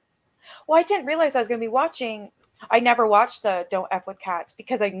 Well, I didn't realize I was going to be watching. I never watched the Don't F with Cats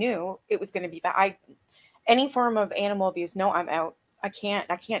because I knew it was going to be bad. Any form of animal abuse, no, I'm out. I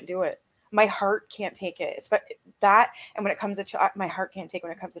can't do it. My heart can't take it. But that, and when it comes to my heart can't take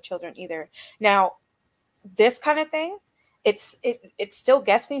when it comes to children either. Now, this kind of thing, it still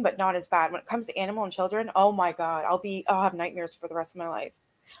gets me, but not as bad. When it comes to animal and children, oh my God, I'll have nightmares for the rest of my life.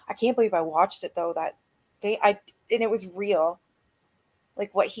 I can't believe I watched it though. And it was real.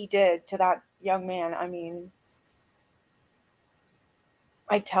 Like what he did to that young man. I mean,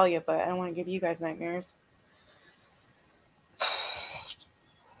 I tell you, but I don't want to give you guys nightmares.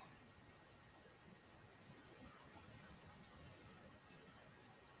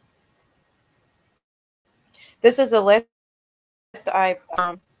 This is a list I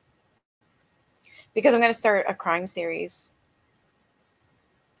because I'm going to start a crime series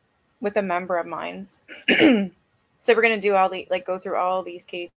with a member of mine. So we're going to do go through all these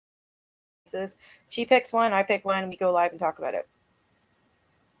cases. She picks one, I pick one, we go live and talk about it.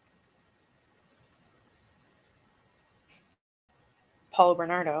 Paul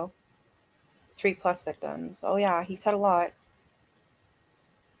Bernardo, 3+ victims. Oh yeah, he's had a lot.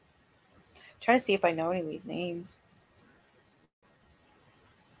 I'm trying to see if I know any of these names.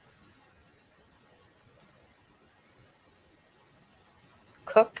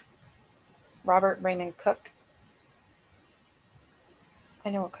 Cook, Robert Raymond Cook. I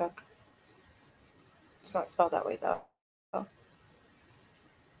know a Cook. It's not spelled that way though.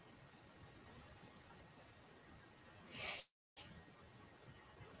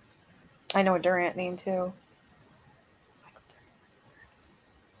 I know a Durant name too.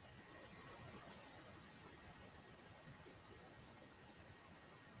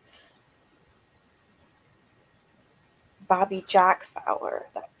 Bobby Jack Fowler,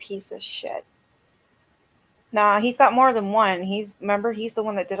 that piece of shit. Nah, he's got more than one. Remember, he's the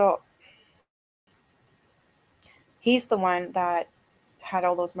one that did all. He's the one that had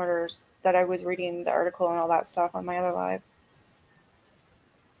all those murders that I was reading the article and all that stuff on my other live.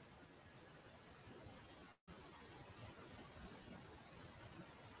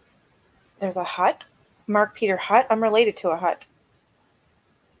 There's a Hutt. Mark Peter Hutt. I'm related to a Hutt.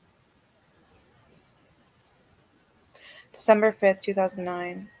 December 5th,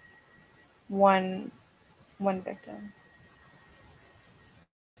 2009. One victim.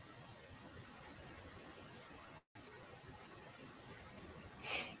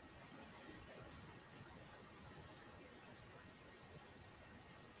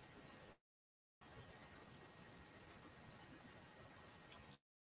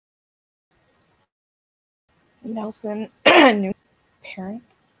 Nelson, new parent.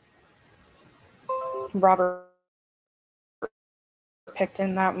 Robert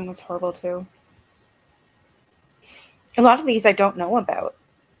Picton, that one was horrible too. A lot of these I don't know about.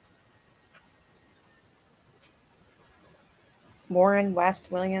 Warren,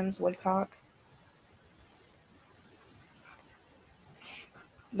 West, Williams, Woodcock.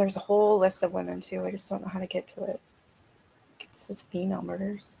 There's a whole list of women too. I just don't know how to get to it. It says female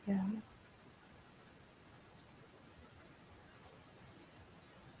murders. Yeah.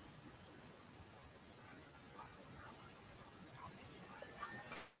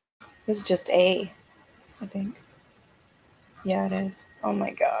 This is just A, I think. Yeah, it is. Oh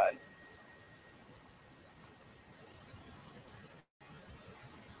my God.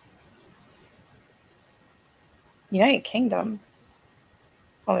 United Kingdom.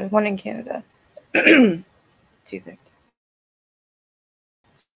 Oh, there's one in Canada. 2 victims.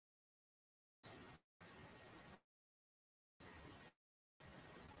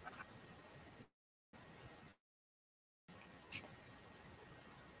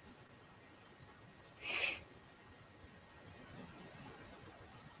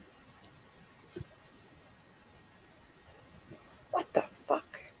 What the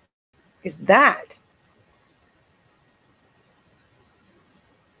fuck is that?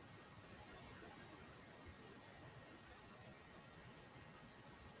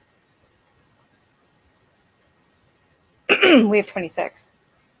 We have 26.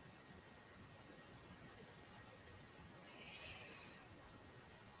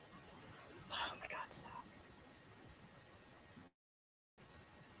 Oh my God, stop.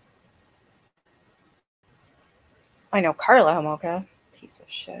 I know Carla Homolka. Piece of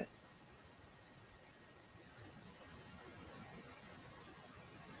shit.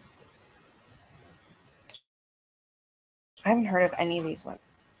 I haven't heard of any of these women.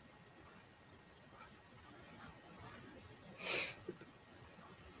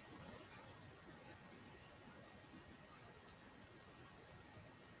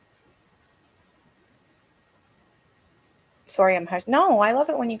 Sorry, I'm hush. No, I love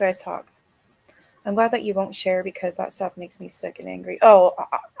it when you guys talk. I'm glad that you won't share because that stuff makes me sick and angry. Oh,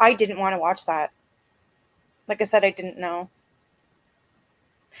 I didn't want to watch that. Like I said, I didn't know.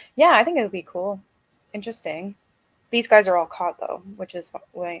 Yeah, I think it would be cool. Interesting. These guys are all caught though, which is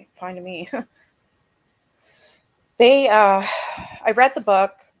fine to me. I read the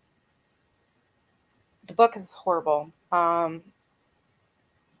book. The book is horrible.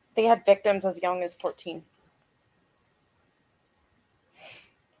 They had victims as young as 14.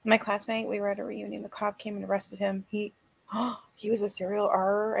 My classmate, we were at a reunion. The cop came and arrested him. He was a serial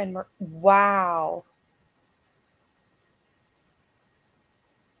murderer and wow.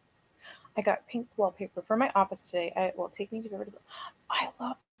 I got pink wallpaper for my office today. Take me to River. I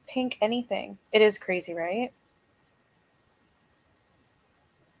love pink anything. It is crazy, right?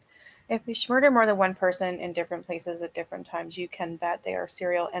 If you murder more than one person in different places at different times, you can bet they are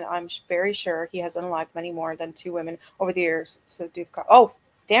serial. And I'm very sure he has unlocked many more than 2 women over the years. So oh,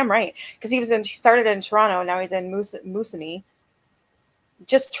 damn right. Because he started in Toronto. Now he's in Moosonee.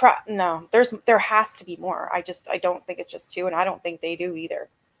 No, there has to be more. I don't think it's just 2. And I don't think they do either.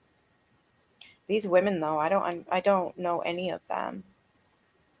 These women though, I don't know any of them.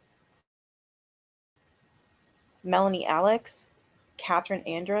 Melanie Alex, Catherine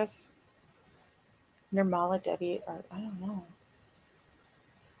Andrus, Nirmala Devi, or I don't know.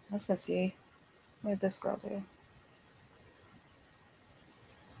 I was gonna see. What did this girl do?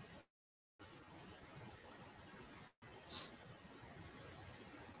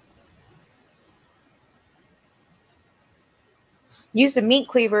 Used a meat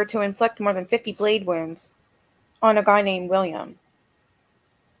cleaver to inflict more than 50 blade wounds on a guy named William.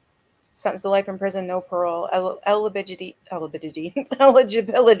 Sentenced to life in prison, no parole. Eligibility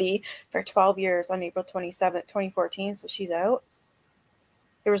eligibility for 12 years on April 27th, 2014. So she's out.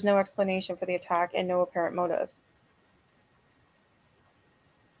 There was no explanation for the attack and no apparent motive.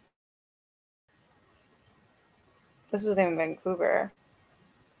 This was in Vancouver.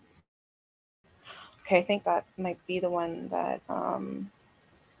 Okay, I think that might be the one that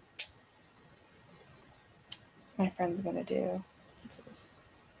my friend's gonna do. What's this?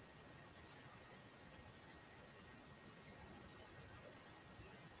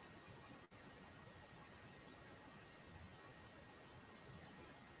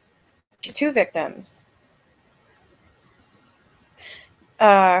 Two victims.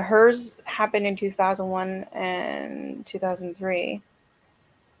 Hers happened in 2001 and 2003.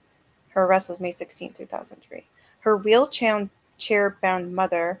 Her arrest was May 16, 2003. Her wheelchair-bound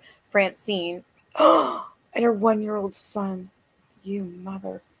mother, Francine, and her 1-year-old son, you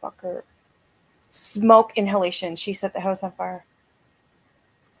motherfucker, smoke inhalation. She set the house on fire.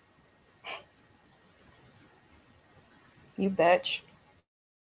 You bitch.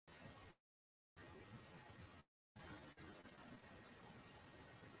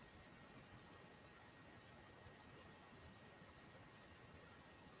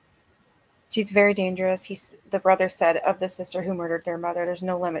 She's very dangerous. The brother said of the sister who murdered their mother, there's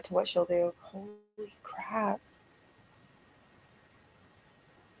no limit to what she'll do. Holy crap.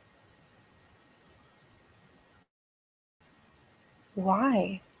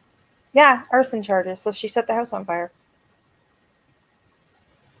 Why? Yeah, arson charges. So she set the house on fire.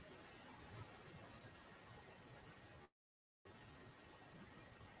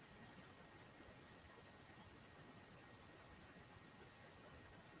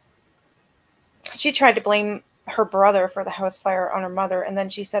 She tried to blame her brother for the house fire on her mother, and then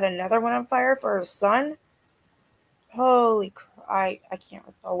she set another one on fire for her son. Holy crap. I can't.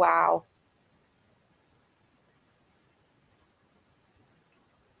 Oh, wow.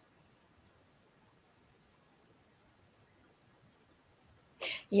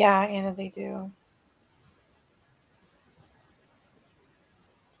 Yeah, Anna, they do.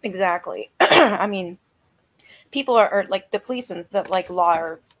 Exactly. I mean, people are like the police and the like law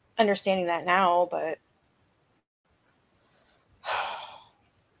are understanding that now, but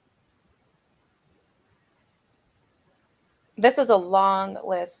this is a long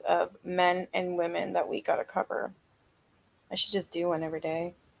list of men and women that we got to cover. I should just do one every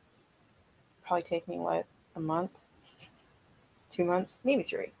day. Probably take me, what, a month? 2 months? Maybe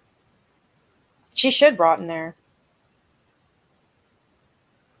 3. She should rot in there.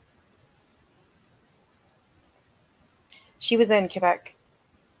 She was in Quebec.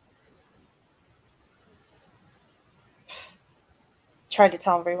 Tried to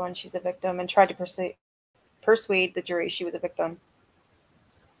tell everyone she's a victim and tried to persuade the jury she was a victim.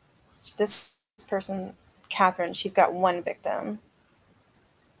 This person, Catherine, she's got 1 victim.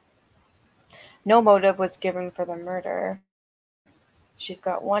 No motive was given for the murder. She's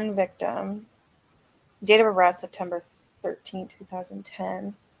got 1 victim. Date of arrest, September 13,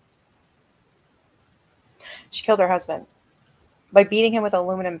 2010. She killed her husband by beating him with an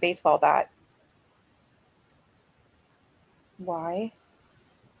aluminum baseball bat. Why?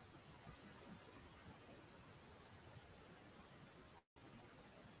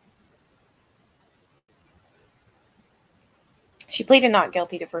 She pleaded not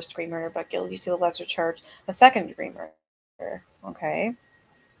guilty to first-degree murder, but guilty to the lesser charge of second-degree murder. Okay.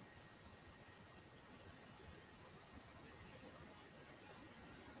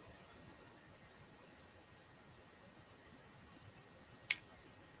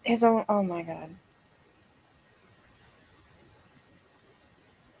 His own, oh my God.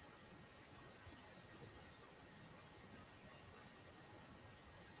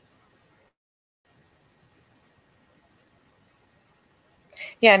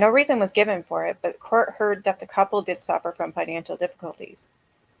 Yeah, no reason was given for it, but court heard that the couple did suffer from financial difficulties,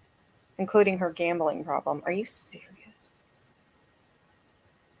 including her gambling problem. Are you serious?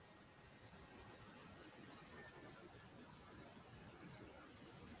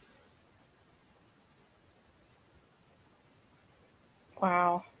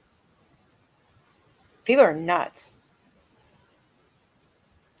 Wow. People are nuts.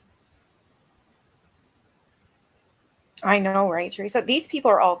 I know, right, Teresa? These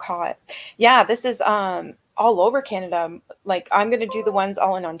people are all caught. Yeah, this is all over Canada. Like, I'm going to do the ones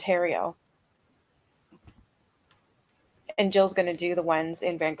all in Ontario. And Jill's going to do the ones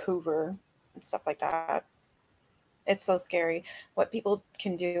in Vancouver and stuff like that. It's so scary. What people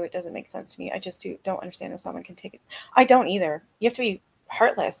can do, it doesn't make sense to me. I just don't understand how someone can take it. I don't either. You have to be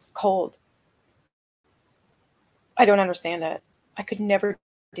heartless, cold. I don't understand it. I could never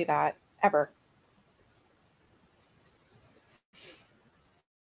do that, ever.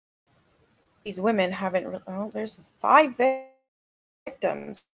 These women haven't. Oh, there's 5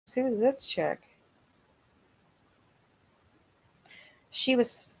 victims. Who's this chick? She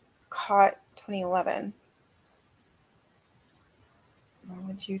was caught 2011. What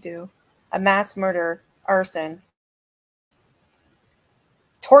would you do? A mass murder, arson,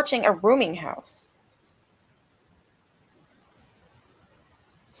 torching a rooming house.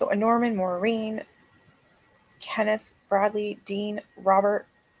 So a Norman, Maureen, Kenneth, Bradley, Dean, Robert.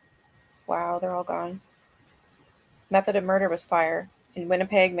 Wow, they're all gone. Method of murder was fire in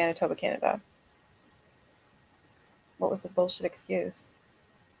Winnipeg, Manitoba, Canada. What was the bullshit excuse?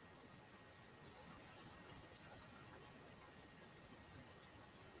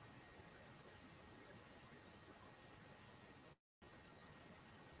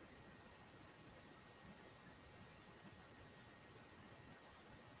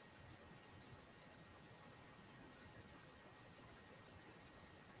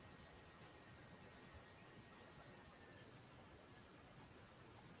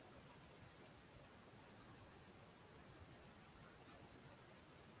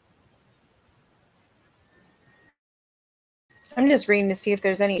 I'm just reading to see if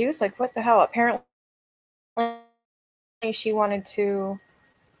there's any use. Like, what the hell? Apparently, she wanted to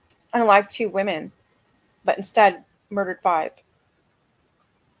unalive 2 women, but instead murdered 5.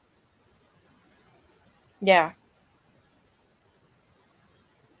 Yeah.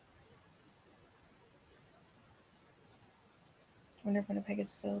 I wonder if Winnipeg is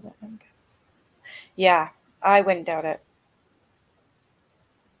still that one. Yeah, I wouldn't doubt it.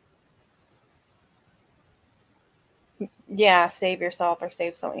 Yeah, save yourself or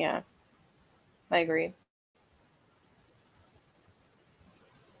save someone. Yeah, I agree.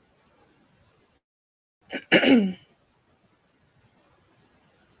 I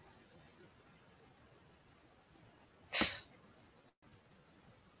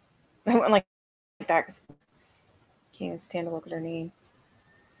went like that because I can't even stand to look at her name.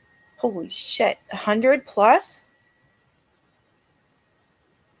 Holy shit, 100 plus?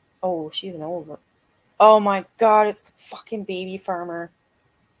 Oh, she's an old one. Oh my god, it's the fucking baby farmer.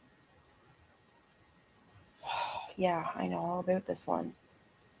 Yeah, I know all about this one.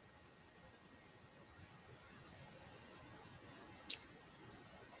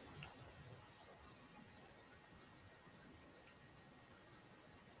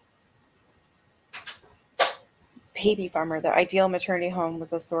 Baby farmer. The ideal maternity home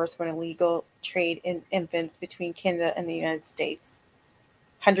was a source for an illegal trade in infants between Canada and the United States.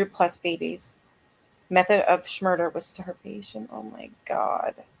 100 plus babies. Method of murder was starvation. Oh my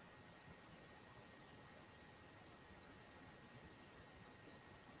god.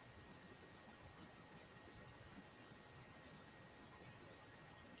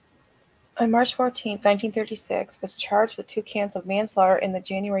 On March 14, 1936, was charged with 2 counts of manslaughter in the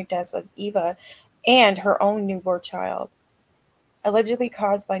January deaths of Eva and her own newborn child, allegedly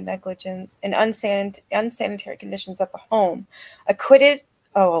caused by negligence and unsanitary conditions at the home. Acquitted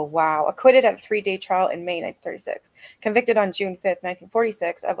at a 3-day trial in May 1936. Convicted on June 5th,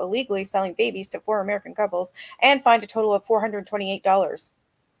 1946, of illegally selling babies to 4 American couples and fined a total of $428.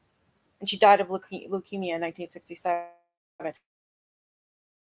 And she died of leukemia in 1967.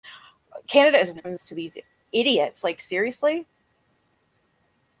 Canada is wins to these idiots. Like, seriously?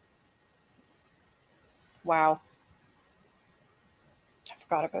 Wow. I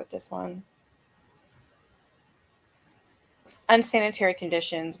forgot about this one. Unsanitary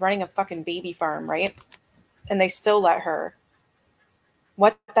conditions, running a fucking baby farm, right? And they still let her.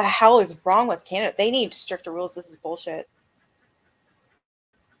 What the hell is wrong with Canada? They need stricter rules. This is bullshit.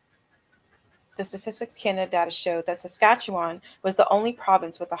 The Statistics Canada data showed that Saskatchewan was the only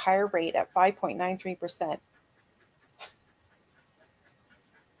province with a higher rate at 5.93%.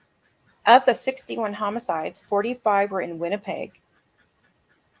 Of the 61 homicides, 45 were in Winnipeg.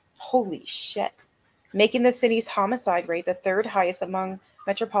 Holy shit. Making the city's homicide rate the 3rd highest among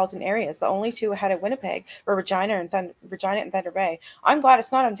metropolitan areas. The only 2 ahead of Winnipeg were Regina and Thunder Bay. I'm glad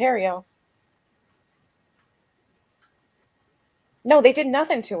it's not Ontario. No, they did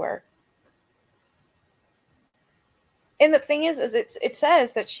nothing to her. And the thing is it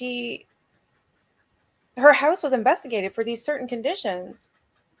says that her house was investigated for these certain conditions,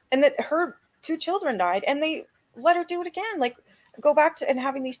 and that her 2 children died, and they let her do it again. Like, go back to and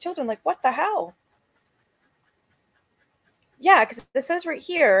having these children. Like, what the hell? Yeah, because it says right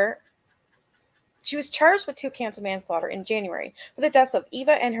here, she was charged with 2 counts of manslaughter in January for the deaths of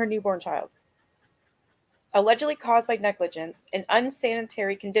Eva and her newborn child, allegedly caused by negligence and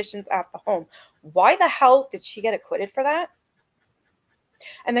unsanitary conditions at the home. Why the hell did she get acquitted for that?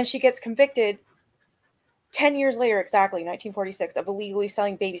 And then she gets convicted 10 years later, exactly, 1946, of illegally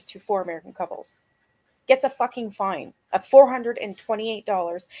selling babies to 4 American couples. Gets a fucking fine of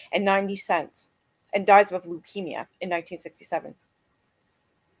 $428.90 and dies of leukemia in 1967.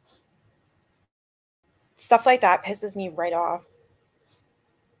 Stuff like that pisses me right off.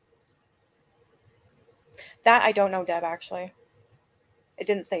 That I don't know, Deb, actually. It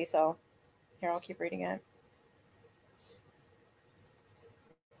didn't say so. Here, I'll keep reading it.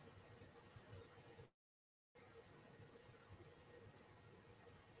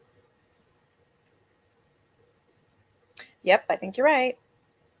 Yep, I think you're right.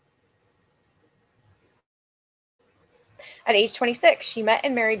 At age 26, she met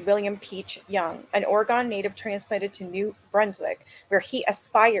and married William Peach Young, an Oregon native transplanted to New Brunswick, where he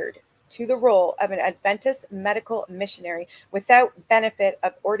aspired to the role of an Adventist medical missionary without benefit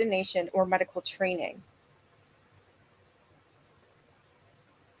of ordination or medical training.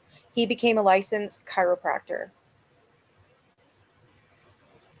 He became a licensed chiropractor.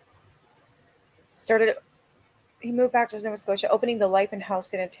 He moved back to Nova Scotia, opening the Life and Health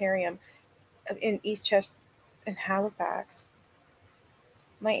Sanitarium in East Chester in Halifax.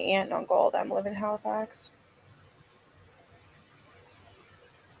 My aunt and uncle, all them live in Halifax.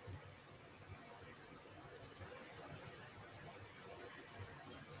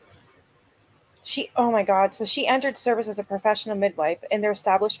 Oh my God. So she entered service as a professional midwife, and their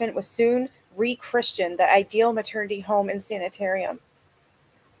establishment was soon re-Christianed, the ideal maternity home and sanitarium,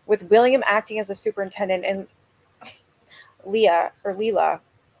 with William acting as a superintendent and Leela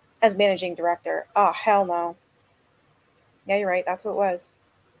as managing director. Oh, hell no. Yeah, you're right. That's what it was.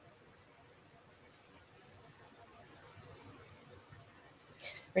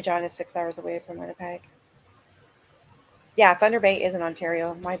 Regina is 6 hours away from Winnipeg. Yeah, Thunder Bay is in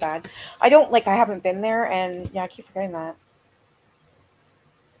Ontario. My bad. I haven't been there, and yeah, I keep forgetting that.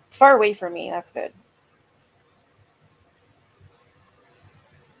 It's far away from me. That's good.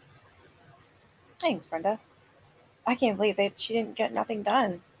 Thanks, Brenda. I can't believe that she didn't get nothing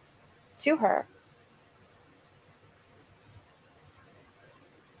done to her.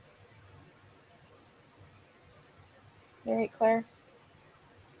 You're right, Claire.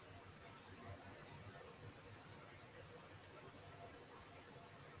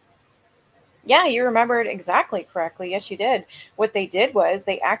 Yeah, you remembered exactly correctly. Yes, you did. What they did was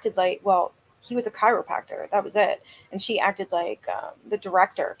they acted like, well, he was a chiropractor. That was it. And she acted like the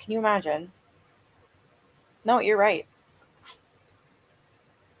director. Can you imagine? No, you're right.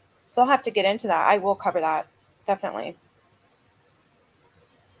 So I'll have to get into that. I will cover that. Definitely.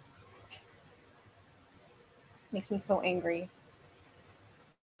 Makes me so angry.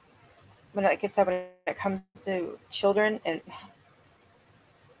 When, like I said, when it comes to children and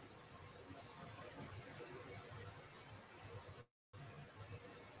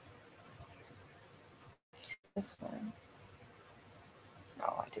this one.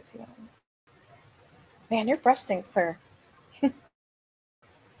 Oh, I did see that one. Man, your brush stinks, Claire.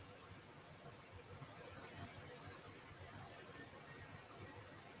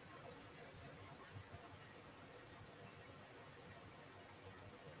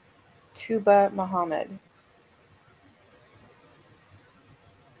 Tuba Muhammad.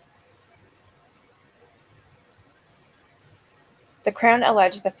 The Crown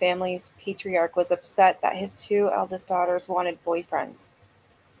alleged the family's patriarch was upset that his 2 eldest daughters wanted boyfriends,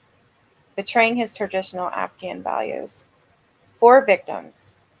 betraying his traditional Afghan values. 4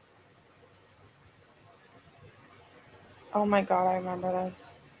 victims. Oh my God, I remember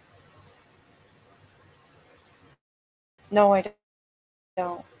this. No, I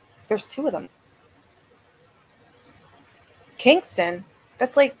don't. There's 2 of them. Kingston?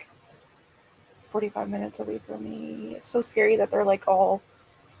 That's like 45 minutes away from me. It's so scary that they're like all...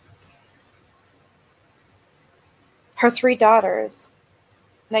 Her 3 daughters,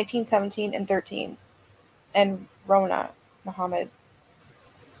 19, 17, and 13, and Rona Muhammad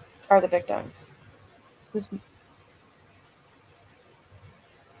are the victims.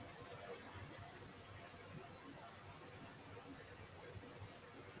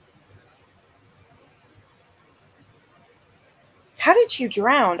 How did you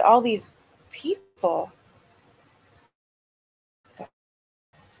drown all these people? The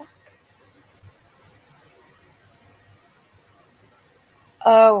fuck?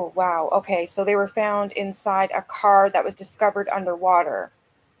 Oh, wow. Okay, so they were found inside a car that was discovered underwater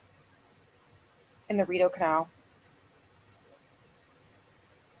in the Rideau Canal.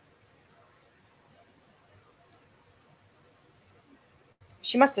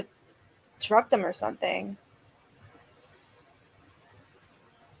 She must have drugged them or something.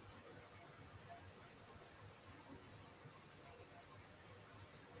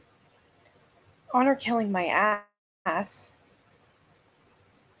 Honor killing my ass.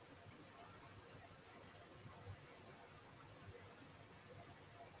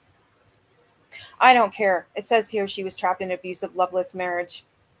 I don't care. It says here she was trapped in an abusive, loveless marriage,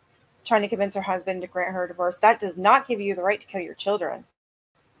 trying to convince her husband to grant her a divorce. That does not give you the right to kill your children.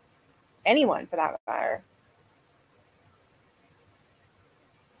 Anyone, for that matter.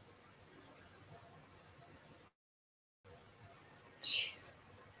 Jeez.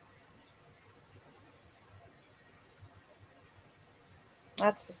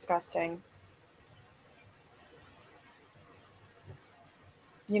 That's disgusting.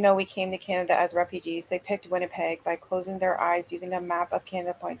 You know, we came to Canada as refugees. They picked Winnipeg by closing their eyes using a map of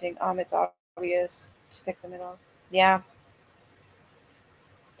Canada pointing. It's obvious to pick the middle. Yeah.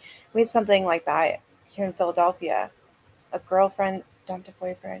 We had something like that here in Philadelphia. A girlfriend dumped a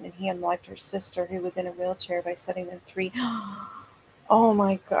boyfriend, and he unliked her sister, who was in a wheelchair, by setting them free. Oh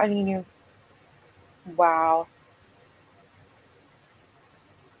my God. I mean, wow.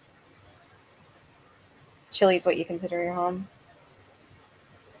 Chili's what you consider your home.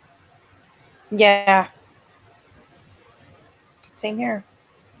 Yeah. Same here.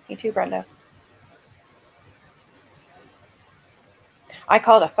 Me too, Brenda. I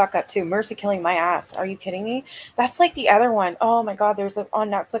called a fuck up too. Mercy killing my ass. Are you kidding me? That's like the other one. Oh my God. There's on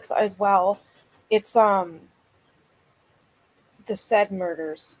Netflix as well. It's the said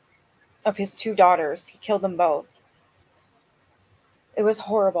murders of his two daughters. He killed them both. It was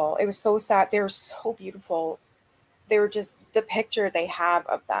horrible. It was so sad. They were so beautiful. They were just the picture they have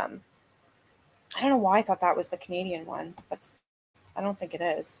of them. I don't know why I thought that was the Canadian one, but I don't think it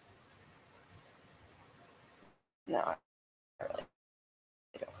is. No, I really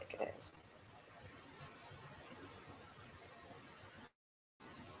don't think it is.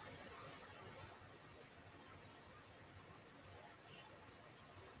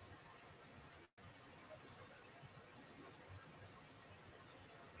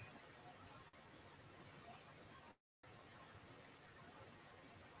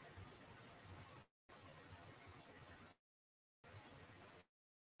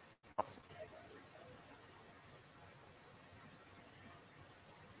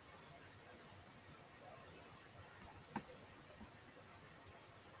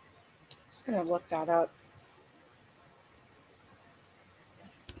 Just gonna look that up.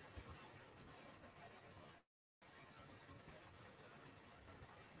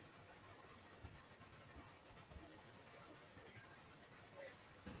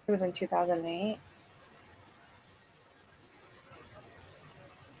 It was in 2008.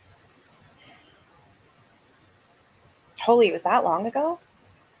 Holy, it was that long ago?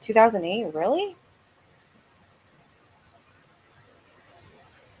 2008, really?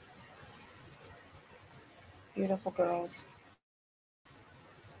 Beautiful girls.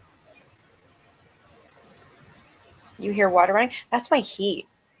 You hear water running? That's my heat.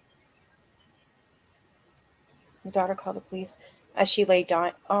 The daughter called the police as she lay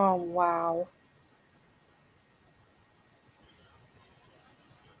dying. Oh, wow.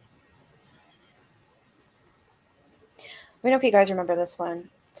 Let me know if you guys remember this one.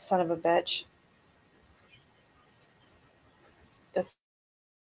 Son of a bitch. This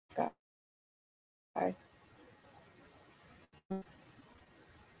guy.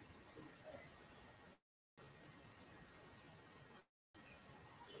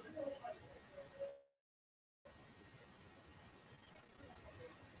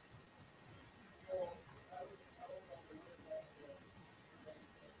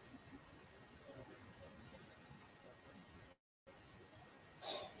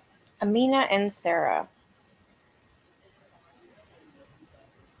 Amina and Sarah.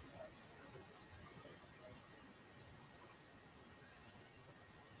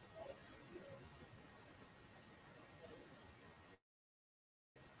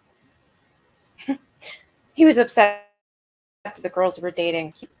 He was upset that the girls were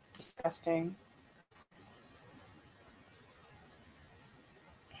dating. Disgusting.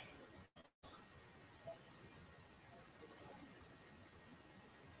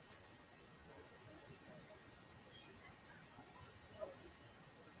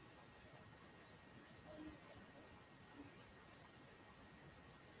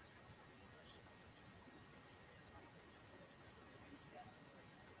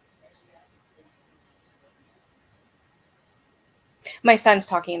 My son's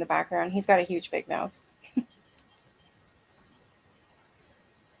talking in the background. He's got a huge big mouth.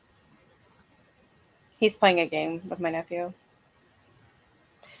 He's playing a game with my nephew.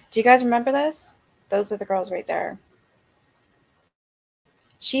 Do you guys remember this? Those are the girls right there.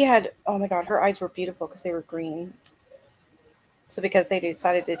 She had, oh my God, her eyes were beautiful because they were green. So because they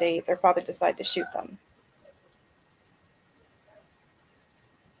decided to date, their father decided to shoot them.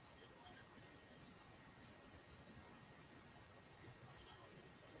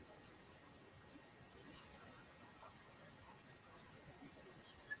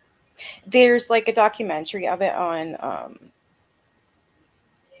 There's like a documentary of it on,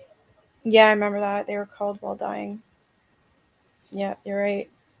 yeah, I remember that. They were called While Dying. Yeah, you're right.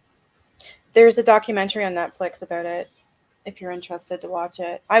 There's a documentary on Netflix about it, if you're interested to watch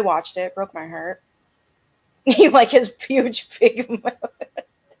it. I watched it, broke my heart. He like his huge big mouth.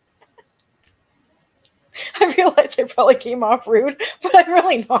 I realized I probably came off rude, but I'm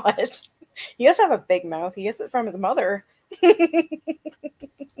really not. He does have a big mouth. He gets it from his mother.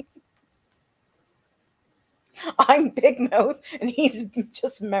 I'm big mouth and he's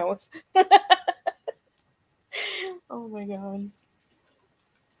just mouth. Oh my god.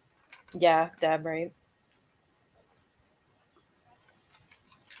 Yeah, Deb, right?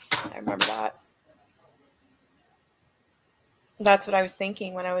 I remember that. That's what I was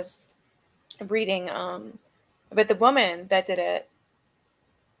thinking when I was reading about the woman that did it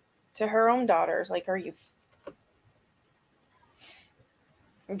to her own daughters. Like, are you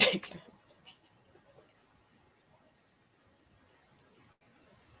big mouth?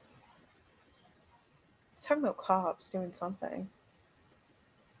 He's talking about cops doing something.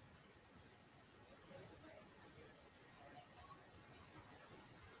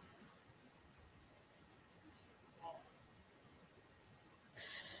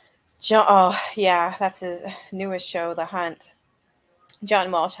 Oh, yeah, that's his newest show, The Hunt. John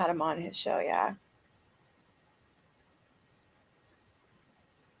Walsh had him on his show, yeah.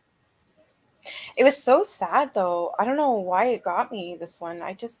 It was so sad, though. I don't know why it got me, this one.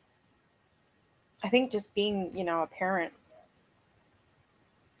 I think just being, a parent,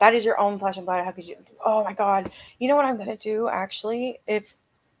 that is your own flesh and blood. How could you? Oh my God. You know what I'm going to do, actually?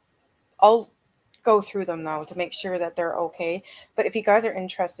 I'll go through them, though, to make sure that they're okay. But if you guys are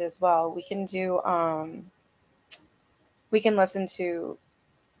interested as well, we can do, we can listen to,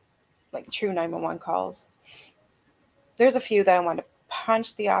 like, true 911 calls. There's a few that I want to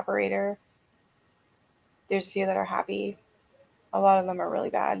punch the operator. There's a few that are happy. A lot of them are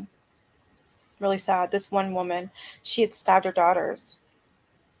really bad. Really sad. This one woman, she had stabbed her daughters.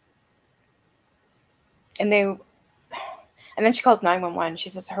 And then she calls 911. She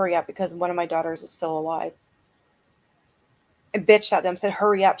says, hurry up because one of my daughters is still alive. And bitched at them, said,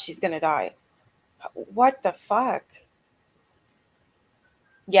 hurry up, she's going to die. What the fuck?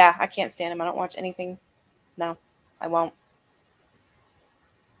 Yeah, I can't stand him. I don't watch anything. No, I won't.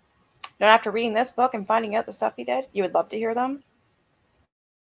 Now, after reading this book and finding out the stuff he did, you would love to hear them.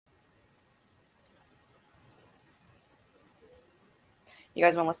 You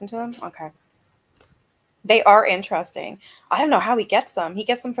guys want to listen to them? Okay. They are interesting. I don't know how he gets them. He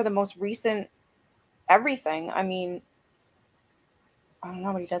gets them for the most recent everything. I mean, I don't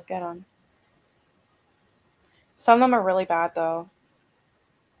know what he does get them. Some of them are really bad, though.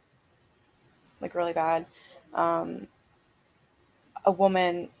 Like, really bad. A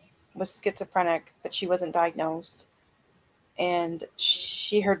woman was schizophrenic, but she wasn't diagnosed. And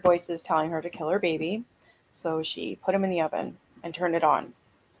she heard voices telling her to kill her baby. So she put him in the oven and turned it on.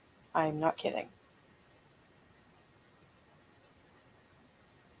 I'm not kidding.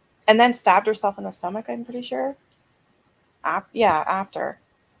 And then stabbed herself in the stomach, I'm pretty sure. Yeah, after.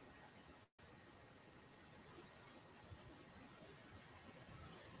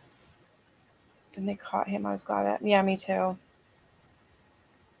 Then they caught him. I was glad that. Yeah, me too.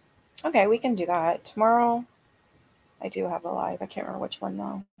 Okay, we can do that. Tomorrow, I do have a live. I can't remember which one,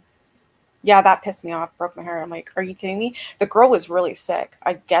 though. Yeah, that pissed me off. Broke my heart. I'm like, are you kidding me? The girl was really sick.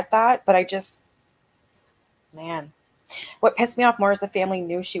 I get that, but man. What pissed me off more is the family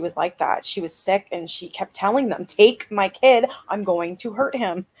knew she was like that. She was sick, and she kept telling them, take my kid. I'm going to hurt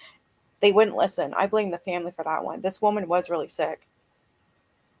him. They wouldn't listen. I blame the family for that one. This woman was really sick.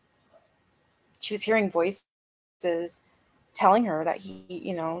 She was hearing voices telling her that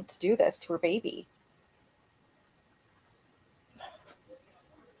he, to do this to her baby.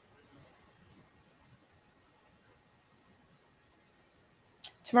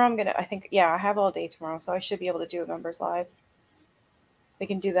 Tomorrow I think, I have all day tomorrow, so I should be able to do a members live. We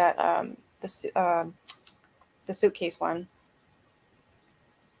can do that, the suitcase one.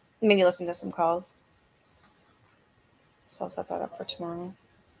 Maybe listen to some calls. So I'll set that up for tomorrow.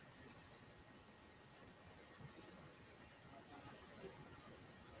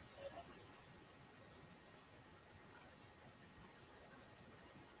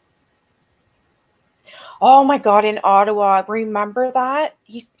 Oh my God, in Ottawa, remember that?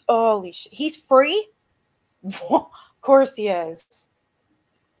 He's free? Of course he is.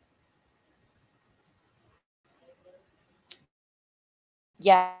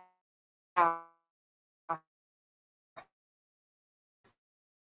 Yeah.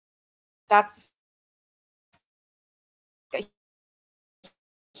 That's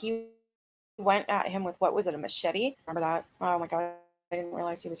he went at him with, what was it, a machete? Remember that? Oh my god, I didn't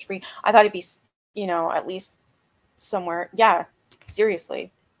realize he was free. I thought he'd be, at least somewhere. Yeah,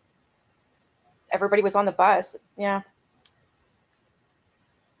 seriously. Everybody was on the bus. Yeah.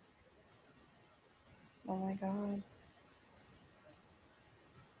 Oh my god.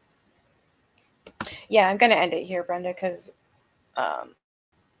 Yeah, I'm gonna end it here, Brenda, because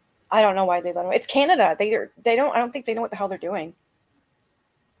I don't know why they let him. It's Canada. They don't. I don't think they know what the hell they're doing.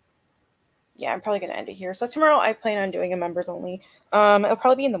 Yeah, I'm probably gonna end it here. So tomorrow I plan on doing a members only. It'll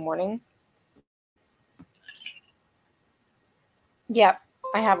probably be in the morning. Yeah,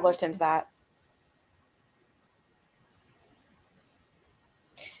 I have looked into that.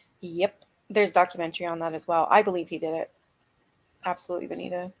 Yep, there's documentary on that as well. I believe he did it. Absolutely,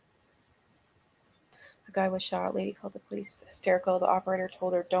 Benita. A guy was shot. Lady called the police. Hysterical. The operator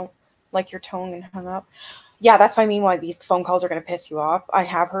told her, "Don't like your tone," and hung up. Yeah, that's what I mean. Why these phone calls are going to piss you off. I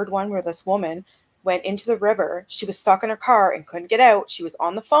have heard one where this woman went into the river. She was stuck in her car and couldn't get out. She was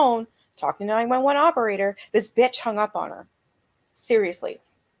on the phone talking to 911 operator. This bitch hung up on her. Seriously.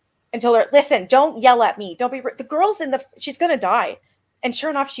 And told her, "Listen, don't yell at me. Don't be the girl's in the she's going to die." And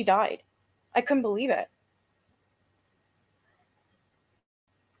sure enough, she died. I couldn't believe it.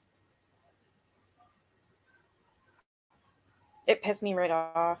 It pissed me right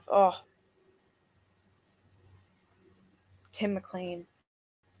off. Oh. Tim McLean.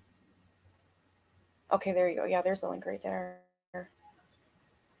 Okay, there you go. Yeah, there's a link right there.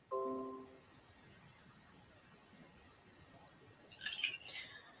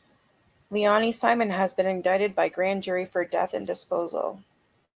 Leonie Simon has been indicted by grand jury for death and disposal.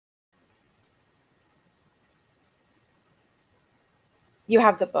 You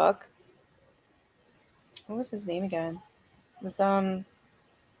have the book. What was his name again? It was I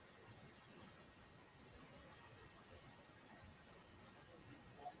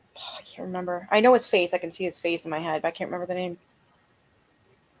can't remember. I know his face. I can see his face in my head, but I can't remember the name.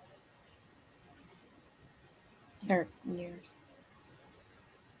 Or years.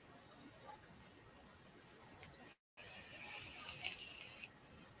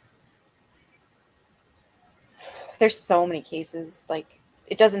 There's so many cases. Like,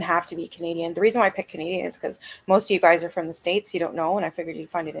 it doesn't have to be Canadian. The reason why I picked Canadian is because most of you guys are from the States. You don't know, and I figured you'd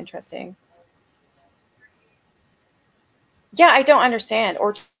find it interesting. Yeah, I don't understand.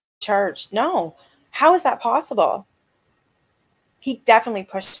 Or charged. No. How is that possible? He definitely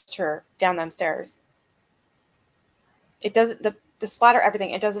pushed her down them stairs. It doesn't the splatter,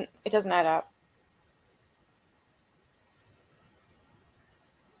 everything, it doesn't add up.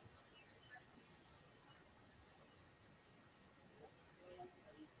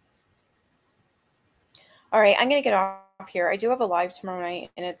 All right, I'm gonna get off here. I do have a live tomorrow night,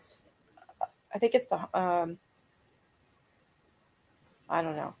 and I think it's the I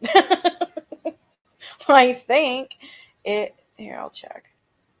don't know. I think it here, I'll check.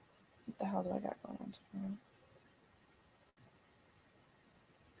 What the hell do I got going on tomorrow?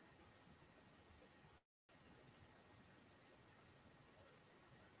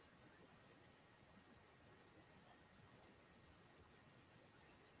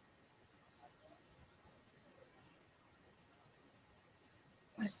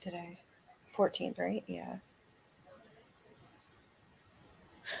 What's today? 14th, right? Yeah.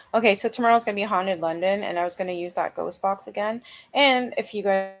 Okay, so tomorrow's going to be Haunted London, and I was going to use that ghost box again. And if you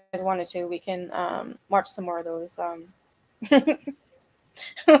guys wanted to, we can watch some more of those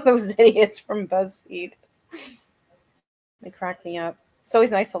those idiots from BuzzFeed. They crack me up. It's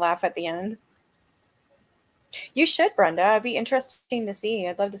always nice to laugh at the end. You should, Brenda. It'd be interesting to see.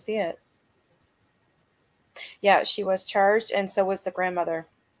 I'd love to see it. Yeah, she was charged, and so was the grandmother.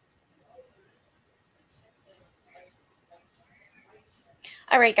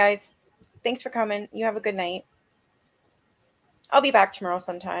 All right, guys. Thanks for coming. You have a good night. I'll be back tomorrow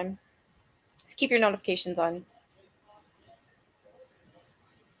sometime. Just keep your notifications on.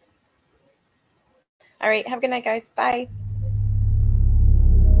 All right. Have a good night, guys. Bye.